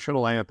the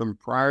national anthem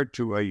prior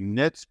to a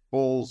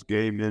Nets-Bulls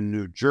game in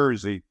New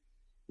Jersey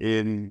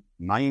in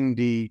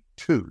 92.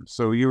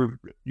 So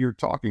you're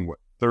talking, what,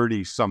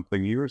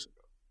 30-something years ago.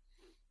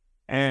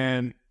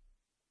 And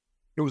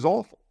it was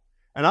awful.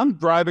 And I'm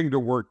driving to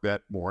work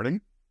that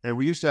morning, and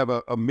we used to have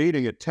a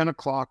meeting at 10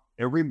 o'clock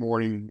every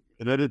morning,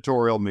 an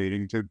editorial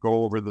meeting to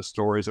go over the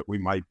stories that we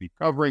might be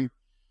covering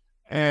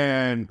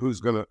and who's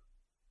going to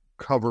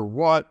cover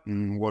what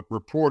and what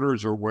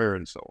reporters are where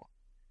and so on.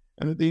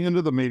 And at the end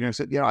of the meeting, I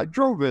said, yeah, I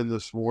drove in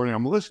this morning.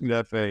 I'm listening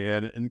to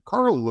FAN, and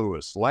Carl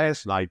Lewis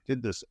last night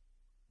did this,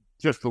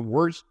 just the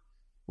worst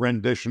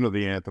rendition of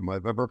the anthem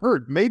I've ever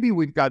heard. Maybe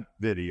we've got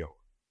video.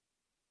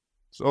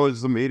 So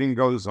as the meeting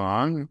goes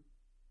on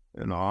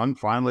and on,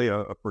 finally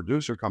a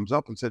producer comes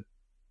up and said,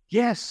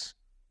 yes,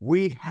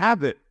 we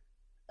have it.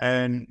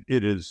 And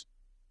it is,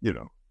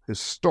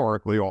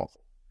 historically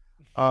awful.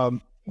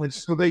 And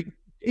so they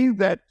gave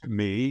that to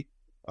me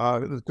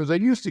because they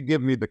used to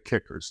give me the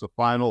kickers, the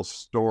final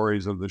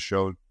stories of the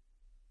show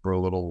for a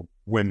little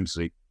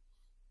whimsy.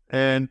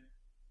 And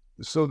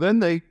so then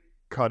they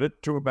cut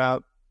it to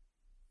about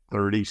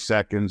 30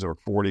 seconds or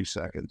 40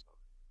 seconds.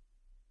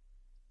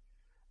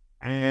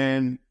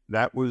 And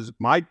that was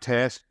my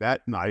task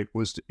that night,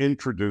 was to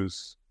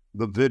introduce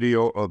the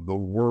video of the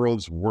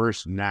world's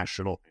worst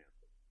national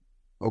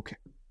anthem. Okay,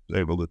 I was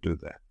able to do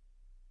that.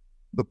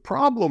 The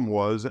problem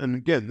was, and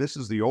again, this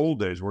is the old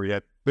days where you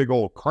had big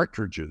old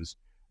cartridges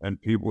and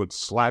people would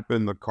slap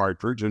in the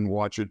cartridge and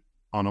watch it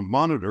on a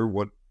monitor,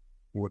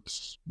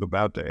 what's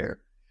about to air.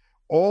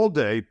 All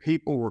day,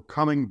 people were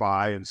coming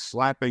by and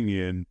slapping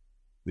in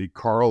the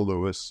Carl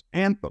Lewis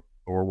anthem,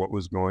 or what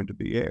was going to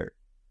be aired.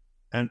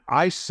 And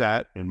I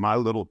sat in my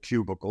little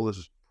cubicle, this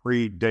is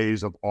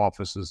pre-days of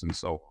offices and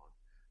so on,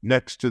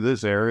 next to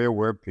this area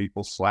where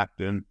people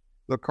slapped in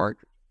the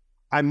cartridge.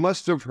 I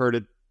must have heard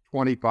it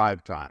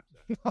 25 times.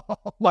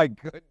 Oh, my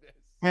goodness.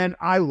 And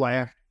I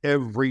laughed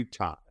every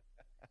time.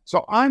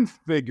 So I'm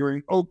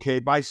figuring, okay,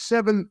 by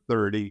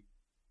 7:30,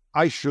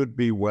 I should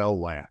be well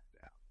laughed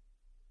at.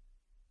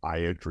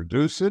 I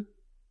introduce it,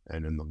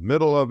 and in the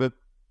middle of it,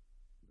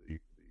 the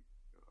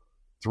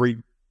three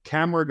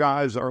camera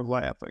guys are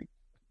laughing.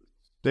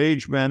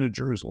 Stage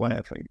manager is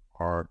laughing.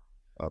 Our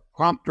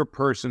prompter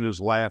person is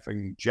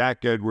laughing.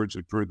 Jack Edwards,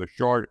 who drew the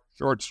short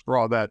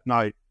straw that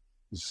night,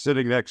 is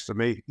sitting next to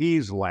me.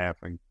 He's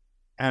laughing.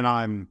 And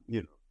I'm,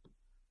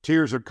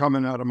 tears are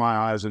coming out of my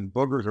eyes and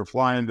boogers are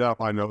flying down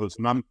my nose.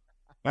 And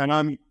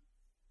I'm,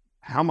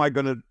 how am I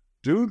going to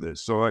do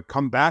this? So I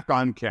come back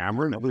on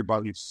camera and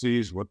everybody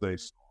sees what they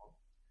saw.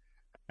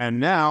 And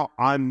now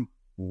I'm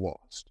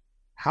lost.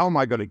 How am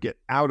I going to get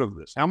out of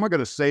this? How am I going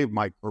to save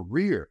my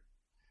career?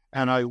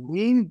 And I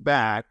lean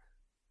back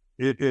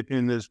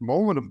in this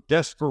moment of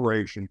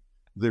desperation.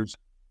 There's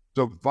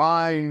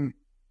divine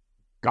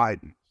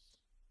guidance.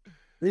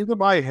 Into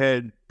my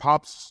head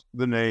pops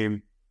the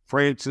name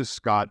Francis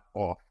Scott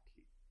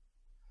Off-Key.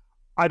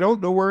 I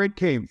don't know where it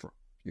came from.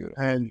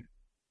 And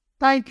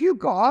thank you,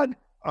 God.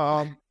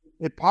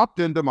 It popped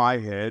into my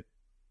head,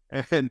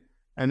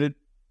 and it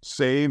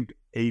saved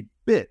a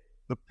bit.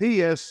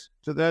 The PS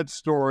to that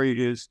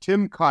story is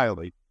Tim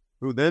Kiley,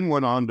 who then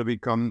went on to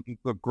become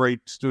the great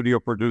studio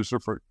producer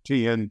for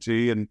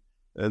TNT and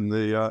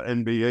the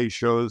NBA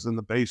shows and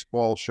the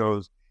baseball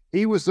shows.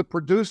 He was the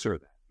producer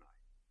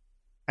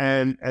that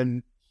night.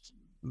 And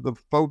the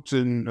folks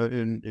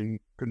in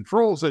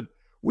control said,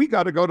 we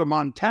got to go to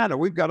Montana.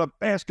 We've got a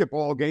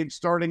basketball game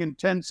starting in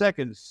 10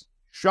 seconds.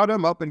 Shut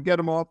him up and get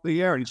him off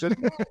the air. And he said,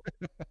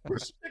 we're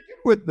sticking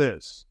with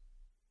this.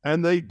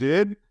 And they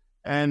did.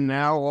 And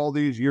now all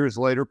these years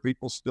later,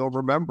 people still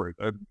remember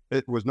it.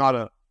 It was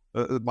not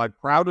my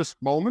proudest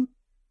moment,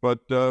 but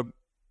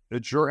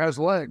it sure has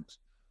legs.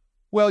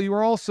 Well, you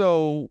were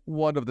also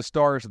one of the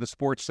stars of the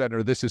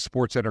SportsCenter This Is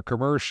SportsCenter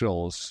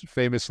commercials,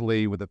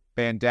 famously with a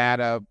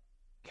bandana,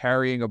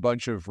 carrying a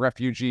bunch of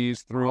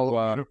refugees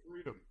through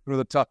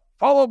the tough.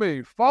 Follow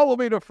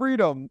me to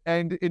freedom.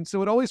 And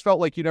so it always felt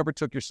like you never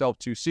took yourself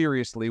too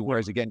seriously.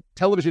 Whereas again,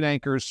 television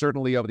anchors,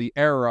 certainly of the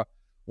era,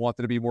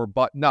 wanted to be more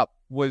buttoned up.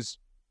 Was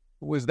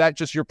that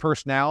just your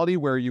personality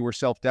where you were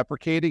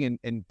self-deprecating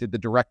and did the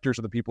directors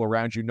or the people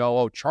around you know,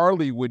 oh,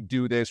 Charley would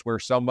do this where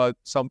some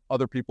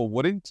other people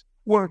wouldn't?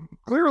 Well,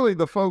 clearly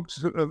the folks,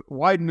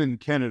 Wyden and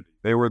Kennedy,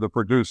 they were the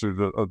producers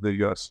of the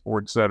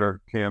SportsCenter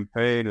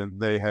campaign, and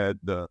they had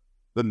the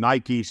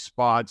Nike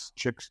spots,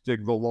 Chicks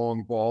Dig the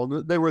Long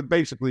Ball. They were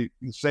basically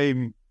the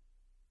same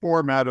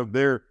format of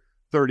their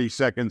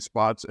 30-second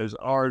spots as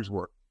ours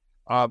were.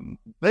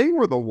 They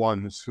were the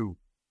ones who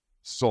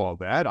saw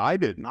that. I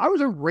didn't. I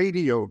was a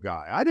radio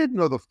guy. I didn't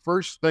know the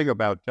first thing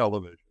about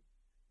television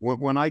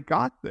when I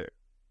got there.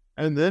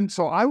 And then,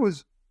 so I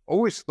was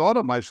always thought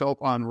of myself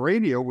on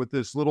radio with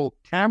this little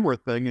camera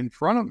thing in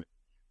front of me.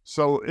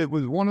 So it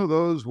was one of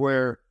those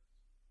where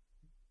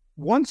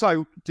once I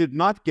did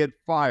not get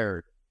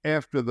fired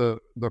after the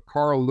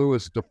Carl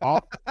Lewis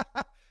debacle,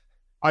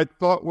 I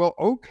thought, well,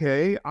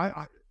 okay,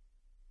 I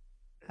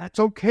that's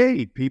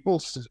okay.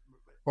 People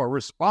are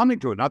responding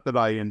to it. Not that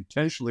I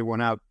intentionally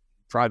went out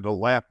tried to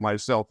laugh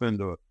myself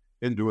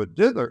into a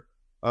dither,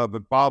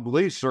 but Bob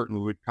Lee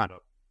certainly would kind of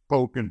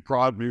poke and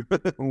prod me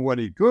when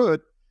he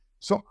could.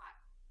 So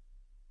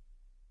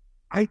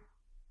I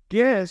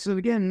guess, and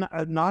again,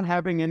 not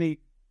having any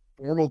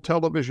formal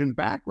television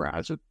background,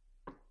 I said,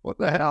 what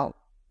the hell?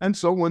 And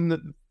so when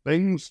the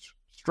things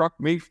struck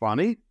me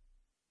funny,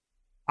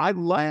 I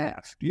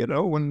laughed.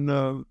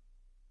 When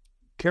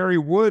Kerry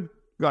Wood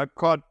got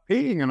caught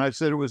peeing and I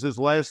said it was his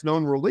last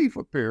known relief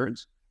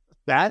appearance,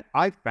 that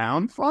I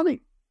found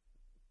funny.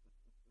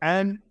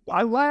 And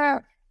I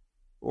laughed.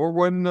 Or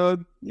when,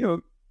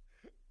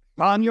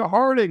 Tanya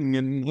Harding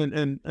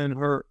and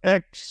her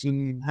ex,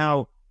 and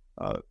how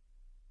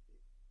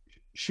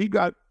he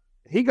got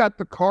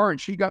the car and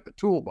she got the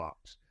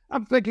toolbox.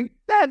 I'm thinking,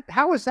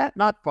 how is that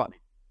not funny?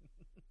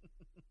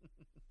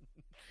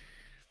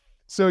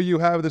 So you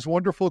have this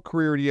wonderful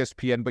career at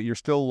ESPN, but you're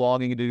still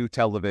longing to do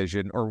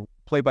television, or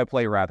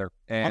play-by-play rather.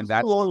 And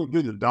I'm still longing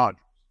to do the Dodgers.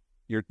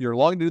 You're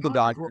longing to do the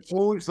Dodgers.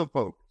 Always the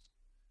focus.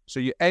 So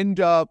you end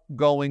up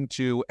going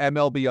to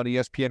MLB on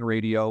ESPN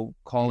Radio,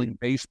 calling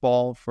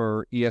baseball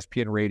for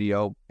ESPN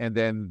Radio, and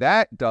then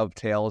that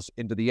dovetails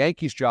into the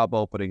Yankees job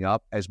opening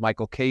up as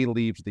Michael Kay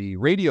leaves the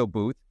radio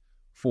booth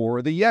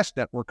for the Yes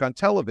Network on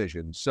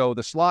television. So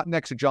the slot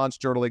next to John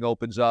Sterling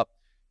opens up.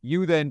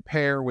 You then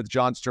pair with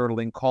John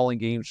Sterling calling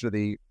games for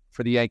the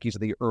Yankees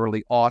in the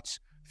early aughts,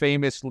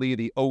 famously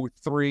the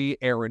 2003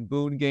 Aaron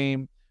Boone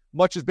game.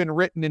 Much has been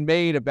written and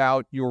made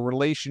about your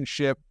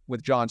relationship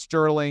with John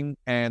Sterling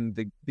and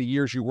the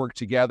years you worked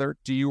together.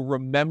 Do you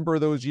remember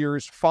those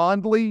years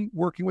fondly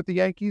working with the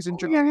Yankees?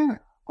 Yeah.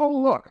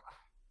 Oh, look,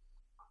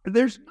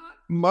 there's not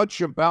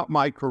much about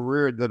my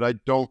career that I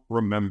don't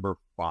remember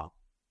fondly.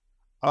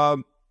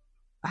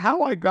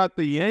 How I got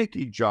the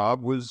Yankee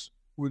job was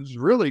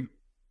really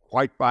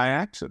quite by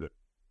accident.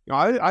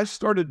 I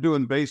started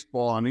doing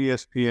baseball on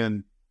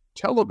ESPN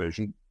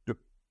television,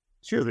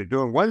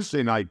 doing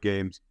Wednesday night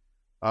games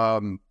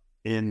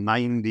in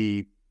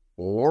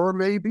 94,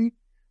 maybe,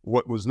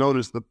 what was known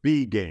as the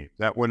B game.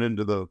 That went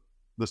into the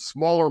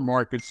smaller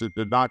markets that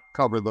did not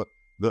cover the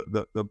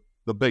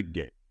big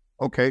game.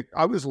 Okay,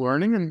 I was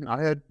learning, and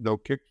I had no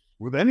kicks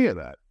with any of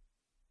that.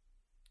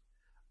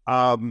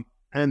 And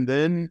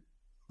then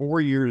 4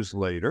 years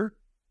later,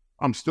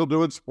 I'm still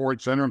doing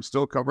SportsCenter. I'm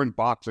still covering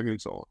boxing and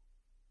so on.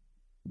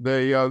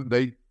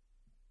 They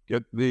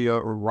get the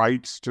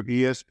rights to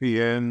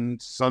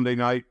ESPN Sunday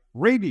night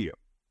radio.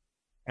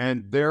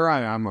 And there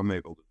I am, I'm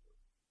able to do it.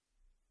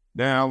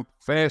 Now,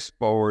 fast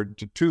forward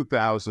to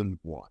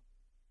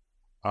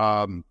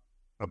 2001.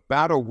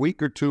 About a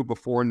week or two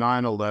before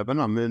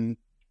 9/11, I'm in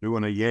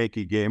doing a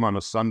Yankee game on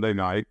a Sunday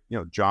night.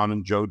 John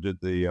and Joe did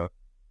the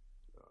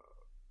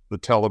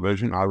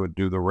television. I would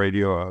do the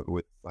radio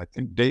with, I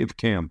think, Dave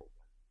Campbell.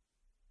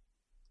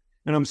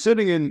 And I'm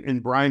sitting in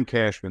Brian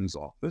Cashman's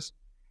office,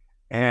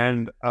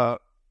 and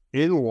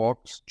in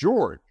walks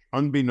George.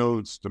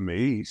 Unbeknownst to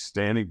me, he's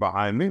standing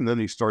behind me, and then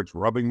he starts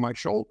rubbing my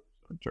shoulder.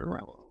 I turn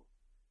around.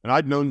 And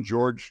I'd known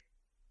George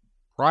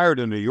prior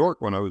to New York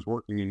when I was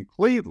working in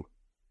Cleveland.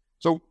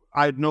 So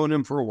I'd known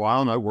him for a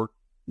while, and I worked,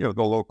 the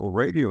local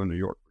radio in New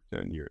York for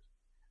 10 years.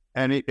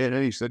 And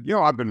he said,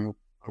 I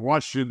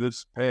watched you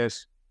this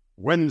past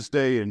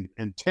Wednesday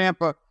in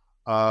Tampa.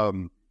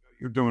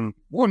 You're doing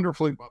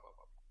wonderfully. Blah,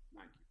 blah,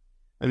 blah.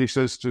 And he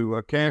says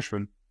to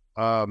Cashman,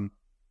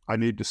 I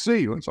need to see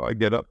you. And so I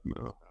get up,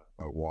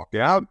 I walk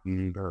out,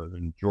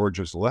 and George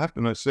has left.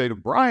 And I say to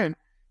Brian,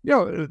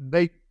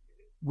 they,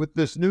 with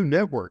this new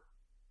network,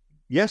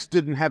 Yes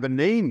didn't have a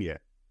name yet.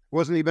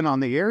 Wasn't even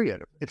on the air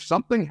yet. If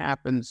something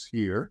happens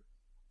here,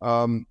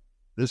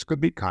 this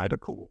could be kind of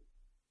cool.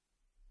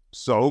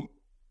 So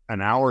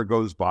an hour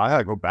goes by.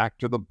 I go back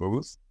to the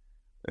booth,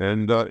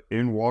 and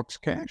in walks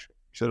Cash.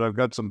 He said, I've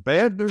got some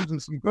bad news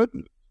and some good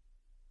news.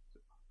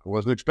 I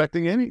wasn't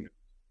expecting any news.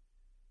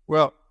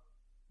 Well,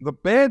 the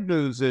bad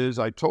news is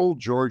I told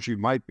George he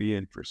might be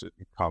interested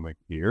in coming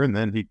here, and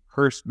then he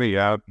cursed me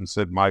out and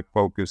said my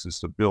focus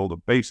is to build a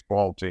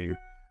baseball team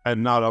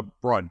and not a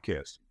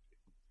broadcast.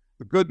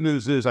 The good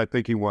news is I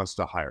think he wants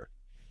to hire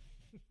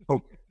me.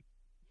 Okay.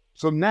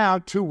 So now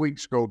 2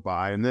 weeks go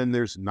by, and then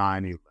there's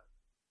 9/11.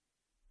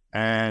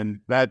 And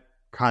that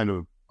kind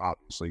of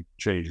obviously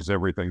changes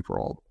everything for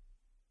all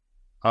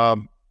of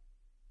them.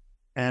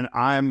 And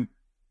I'm,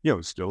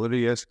 still at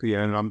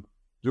ESPN, and I'm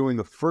doing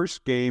the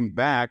first game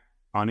back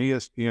on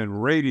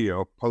ESPN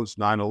radio post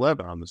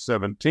 9/11 on the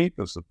 17th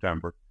of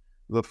September,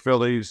 the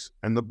Phillies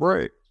and the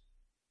Braves.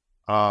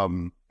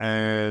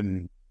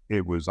 And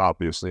it was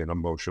obviously an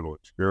emotional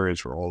experience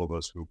for all of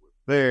us who were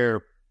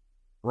there,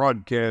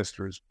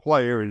 broadcasters,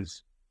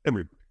 players,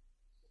 everybody.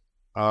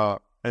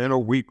 And a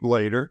week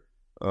later,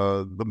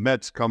 the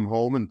Mets come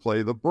home and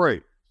play the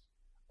Braves.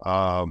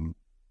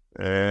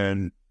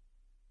 And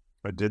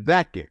I did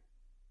that game.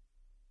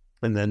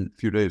 And then a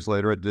few days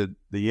later, I did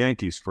the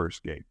Yankees'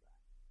 first game.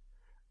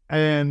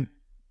 And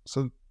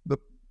so the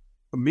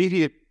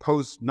immediate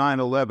post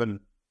 9/11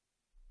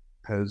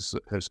 has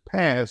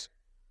passed.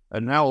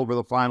 And now over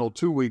the final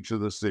 2 weeks of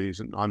the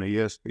season on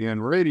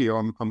ESPN radio,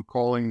 I'm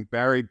calling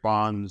Barry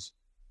Bonds'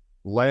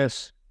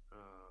 last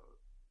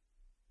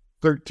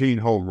 13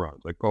 home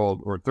runs.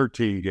 Or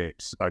 13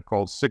 games. I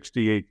called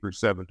 68 through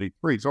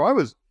 73. So I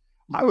was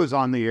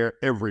on the air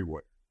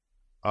everywhere.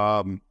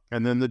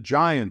 And then the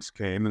Giants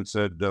came and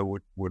said,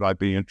 would I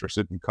be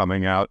interested in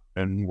coming out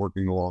and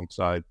working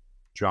alongside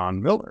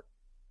John Miller?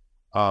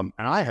 And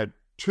I had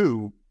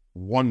two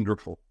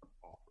wonderful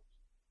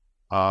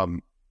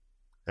offers.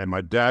 And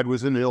my dad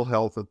was in ill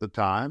health at the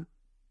time,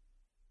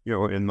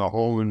 in the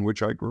home in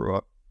which I grew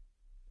up.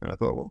 And I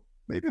thought, well,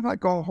 maybe if I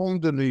go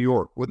home to New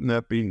York, wouldn't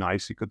that be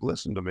nice? He could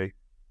listen to me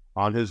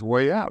on his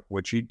way out,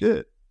 which he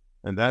did.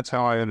 And that's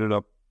how I ended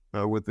up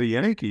with the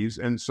Yankees.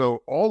 And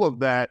so all of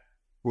that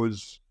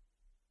was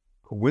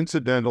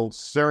coincidental,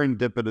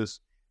 serendipitous.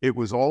 It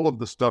was all of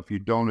the stuff you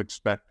don't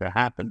expect to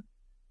happen.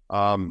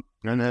 And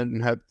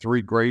then had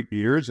 3 great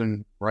years.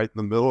 And right in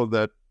the middle of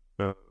that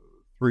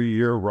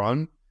 3-year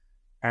run,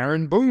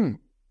 Aaron Boone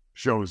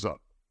shows up.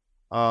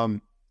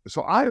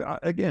 So I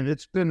again,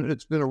 it's been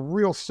a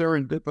real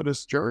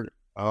serendipitous journey.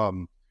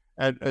 And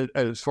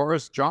as far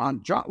as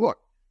John, look,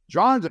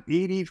 John's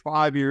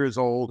 85 years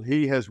old.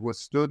 He has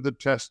withstood the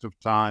test of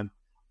time.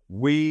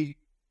 We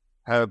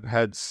have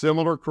had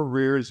similar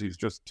careers. He's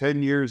just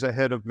 10 years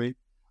ahead of me.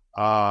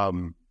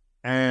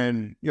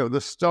 And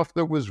the stuff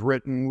that was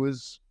written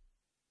was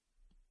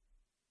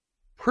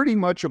pretty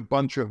much a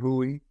bunch of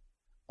hooey.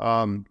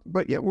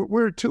 But yeah,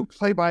 we're 2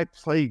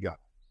 play-by-play guys.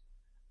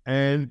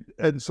 And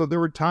so there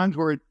were times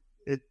where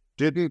it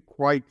didn't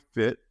quite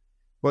fit,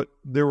 but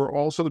there were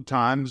also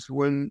times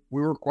when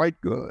we were quite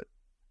good.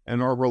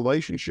 And our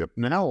relationship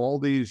now, all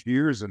these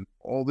years and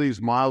all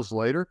these miles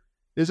later,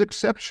 is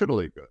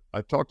exceptionally good.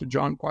 I talk to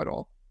John quite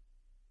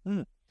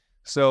often.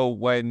 So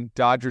when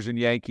Dodgers and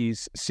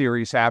Yankees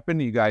series happen,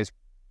 you guys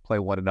play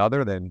one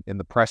another. Then in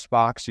the press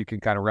box, you can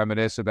kind of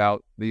reminisce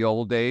about the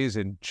old days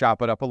and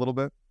chop it up a little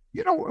bit.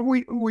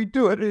 We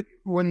do it.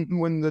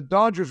 When the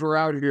Dodgers were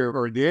out here,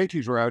 or the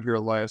Yankees were out here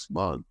last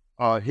month,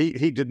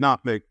 he did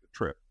not make the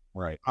trip.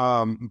 Right.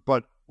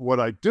 But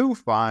what I do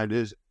find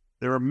is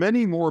there are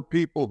many more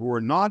people who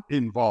are not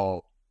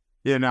involved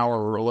in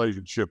our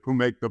relationship who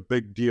make the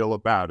big deal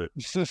about it.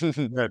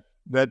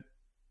 that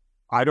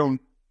I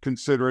don't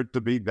consider it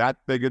to be that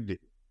big a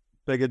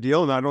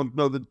deal, and I don't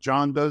know that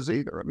John does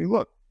either. I mean,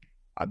 look,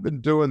 I've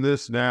been doing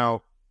this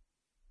now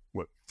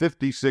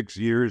 56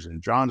 years,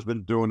 and John's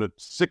been doing it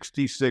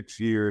 66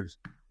 years.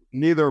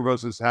 Neither of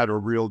us has had a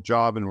real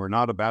job, and we're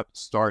not about to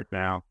start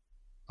now.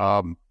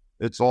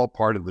 It's all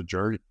part of the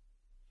journey.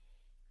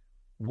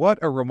 What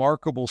a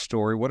remarkable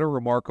story. What a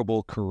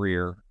remarkable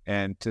career.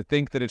 And to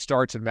think that it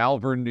starts in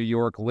Malvern, New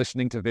York,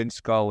 listening to Vince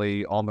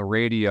Scully on the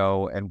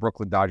radio and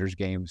Brooklyn Dodgers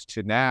games,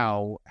 to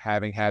now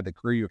having had the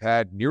career you've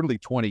had nearly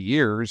 20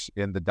 years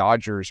in the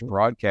Dodgers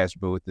broadcast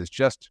booth is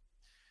just...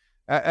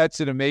 That's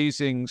an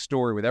amazing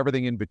story with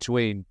everything in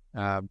between.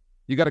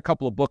 You got a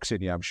couple of books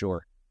in you, I'm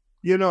sure.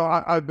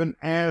 I've been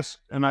asked,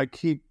 and I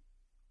keep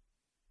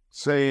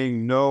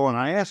saying no, and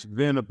I asked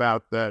Vin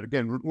about that.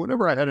 Again,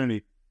 whenever I had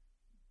any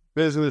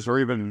business or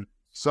even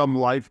some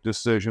life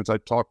decisions, I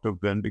talked to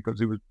Vin because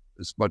he was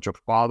as much a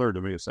father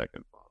to me, a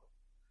second father.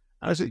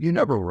 And I said, you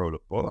never wrote a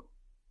book.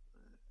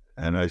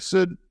 And I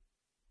said,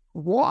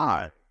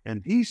 why?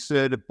 And he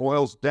said, it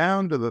boils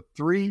down to the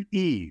 3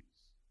 E's.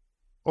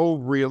 Oh,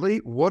 really?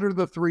 What are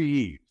the 3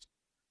 E's?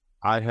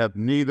 I have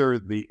neither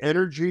the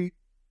energy,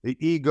 the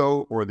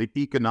ego, or the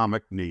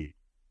economic need.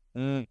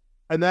 And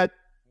that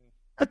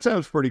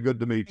sounds pretty good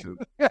to me, too.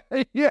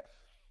 Yeah.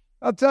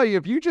 I'll tell you,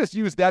 if you just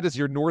use that as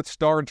your North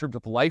Star in terms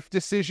of life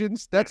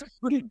decisions, that's a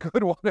pretty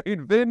good one. I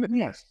mean, Vin.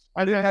 Yes.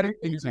 I had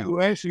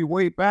to actually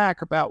way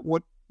back about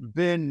what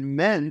Vin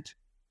meant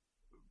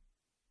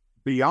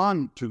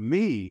beyond, to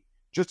me,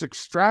 just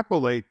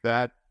extrapolate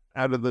that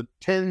out of the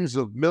tens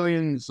of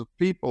millions of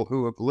people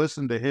who have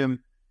listened to him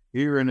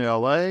here in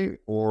L.A.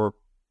 or,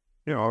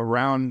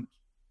 around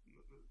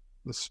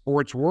the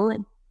sports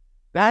world.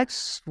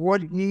 That's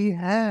what he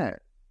had.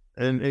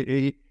 And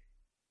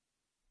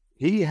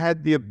he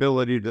had the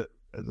ability to,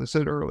 as I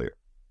said earlier,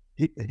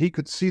 he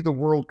could see the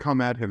world come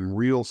at him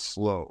real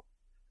slow.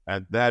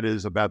 And that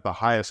is about the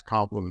highest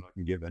compliment I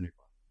can give anybody.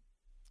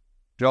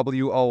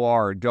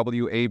 WOR,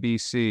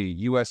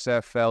 WABC,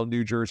 USFL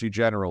New Jersey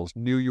Generals,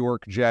 New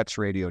York Jets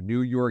Radio,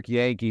 New York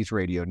Yankees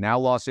Radio, now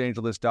Los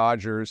Angeles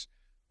Dodgers,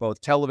 both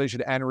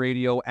television and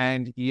radio,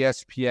 and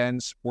ESPN,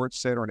 Sports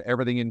Center, and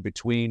everything in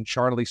between.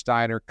 Charley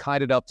Steiner,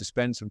 kind enough to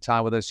spend some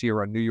time with us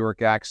here on New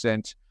York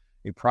Accent,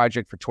 a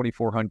project for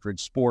 2400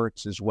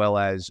 Sports, as well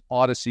as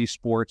Odyssey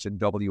Sports and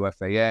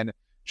WFAN.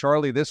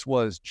 Charley, this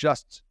was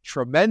just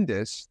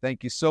tremendous.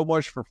 Thank you so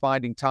much for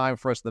finding time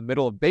for us in the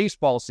middle of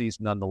baseball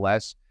season,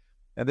 nonetheless.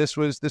 And this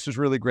was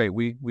really great.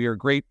 We are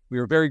great. We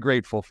are very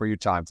grateful for your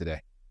time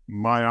today.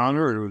 My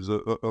honor. It was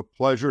a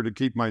pleasure to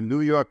keep my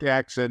New York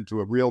accent to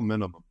a real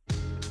minimum.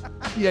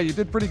 Yeah, you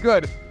did pretty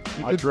good.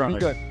 I tried.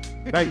 Pretty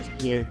good.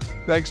 Thanks. Yeah.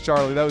 Thanks,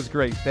 Charlie. That was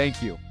great.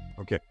 Thank you.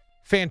 Okay.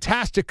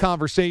 Fantastic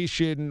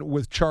conversation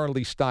with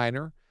Charley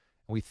Steiner.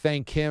 We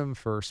thank him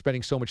for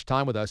spending so much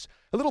time with us.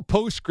 A little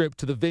postscript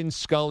to the Vin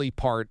Scully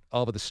part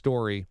of the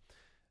story.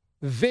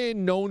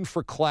 Vin, known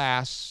for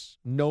class,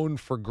 known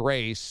for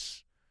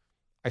grace.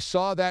 I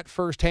saw that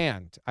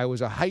firsthand. I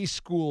was a high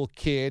school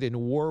kid in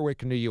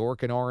Warwick, New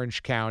York, in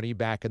Orange County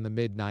back in the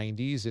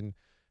mid-'90s, and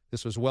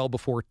this was well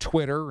before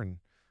Twitter and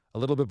a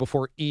little bit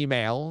before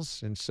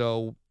emails. And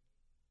so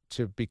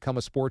to become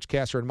a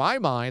sportscaster, in my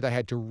mind, I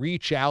had to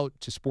reach out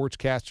to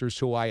sportscasters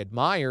who I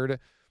admired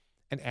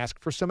and ask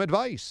for some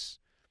advice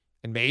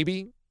and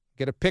maybe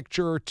get a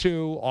picture or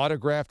two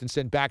autographed and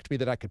sent back to me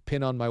that I could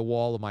pin on my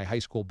wall in my high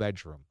school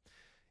bedroom.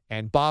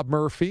 And Bob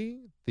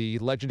Murphy, the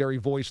legendary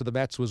voice of the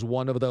Mets, was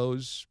one of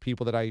those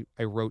people that I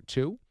wrote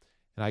to.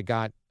 And I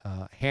got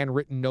a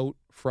handwritten note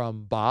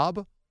from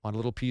Bob on a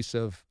little piece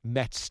of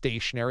Mets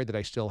stationery that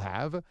I still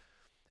have.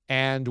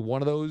 And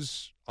one of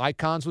those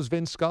icons was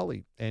Vin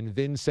Scully. And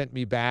Vin sent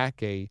me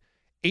back a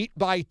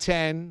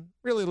 8x10,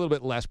 really a little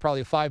bit less,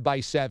 probably a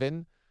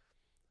 5x7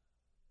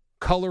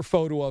 color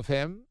photo of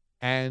him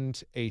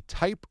and a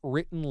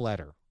typewritten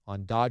letter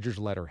on Dodgers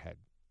letterhead.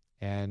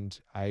 And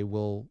I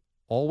will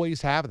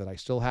always have that. I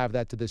still have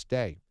that to this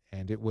day.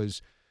 And it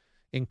was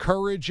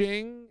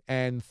encouraging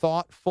and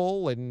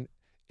thoughtful and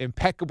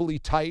impeccably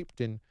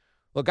typed. And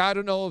look, I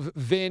don't know if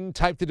Vin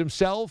typed it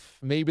himself.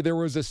 Maybe there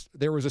was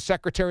a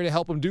secretary to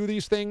help him do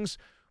these things.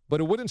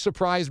 But it wouldn't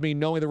surprise me,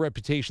 knowing the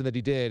reputation that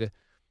he did,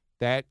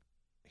 that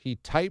he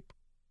typed.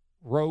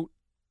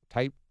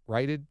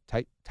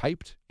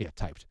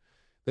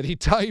 That he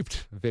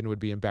typed. Vin would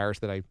be embarrassed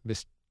that I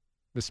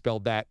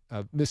misspoke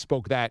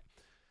that.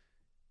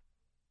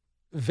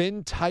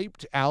 Vin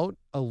typed out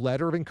a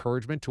letter of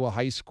encouragement to a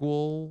high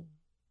school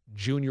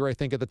junior, I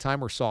think at the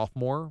time, or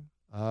sophomore,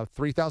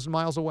 3,000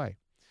 miles away.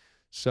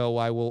 So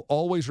I will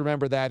always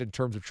remember that in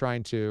terms of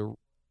trying to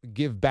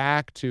give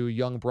back to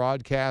young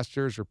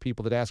broadcasters or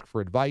people that ask for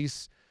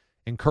advice,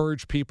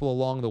 encourage people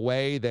along the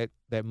way that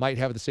might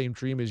have the same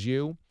dream as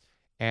you,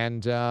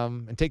 and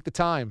take the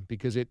time,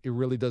 because it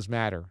really does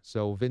matter.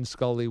 So Vin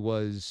Scully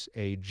was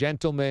a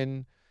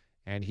gentleman,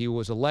 and he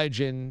was a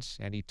legend,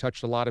 and he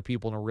touched a lot of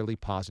people in a really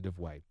positive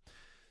way.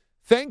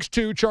 Thanks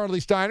to Charley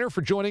Steiner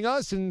for joining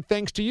us, and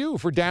thanks to you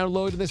for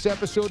downloading this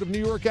episode of New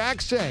York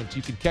Accent.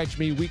 You can catch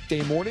me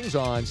weekday mornings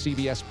on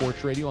CBS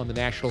Sports Radio on the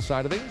national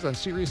side of things, on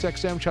Sirius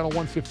XM Channel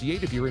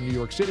 158 if you're in New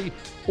York City,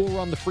 or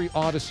on the free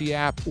Odyssey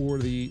app or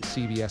the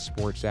CBS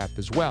Sports app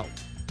as well.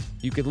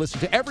 You can listen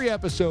to every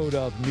episode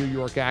of New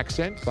York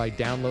Accent by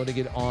downloading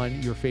it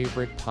on your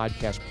favorite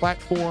podcast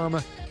platform.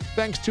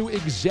 Thanks to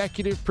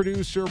executive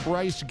producer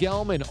Bryce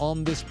Gelman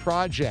on this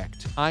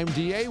project. I'm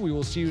DA. We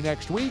will see you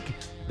next week.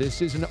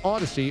 This is an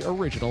Odyssey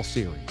original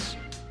series.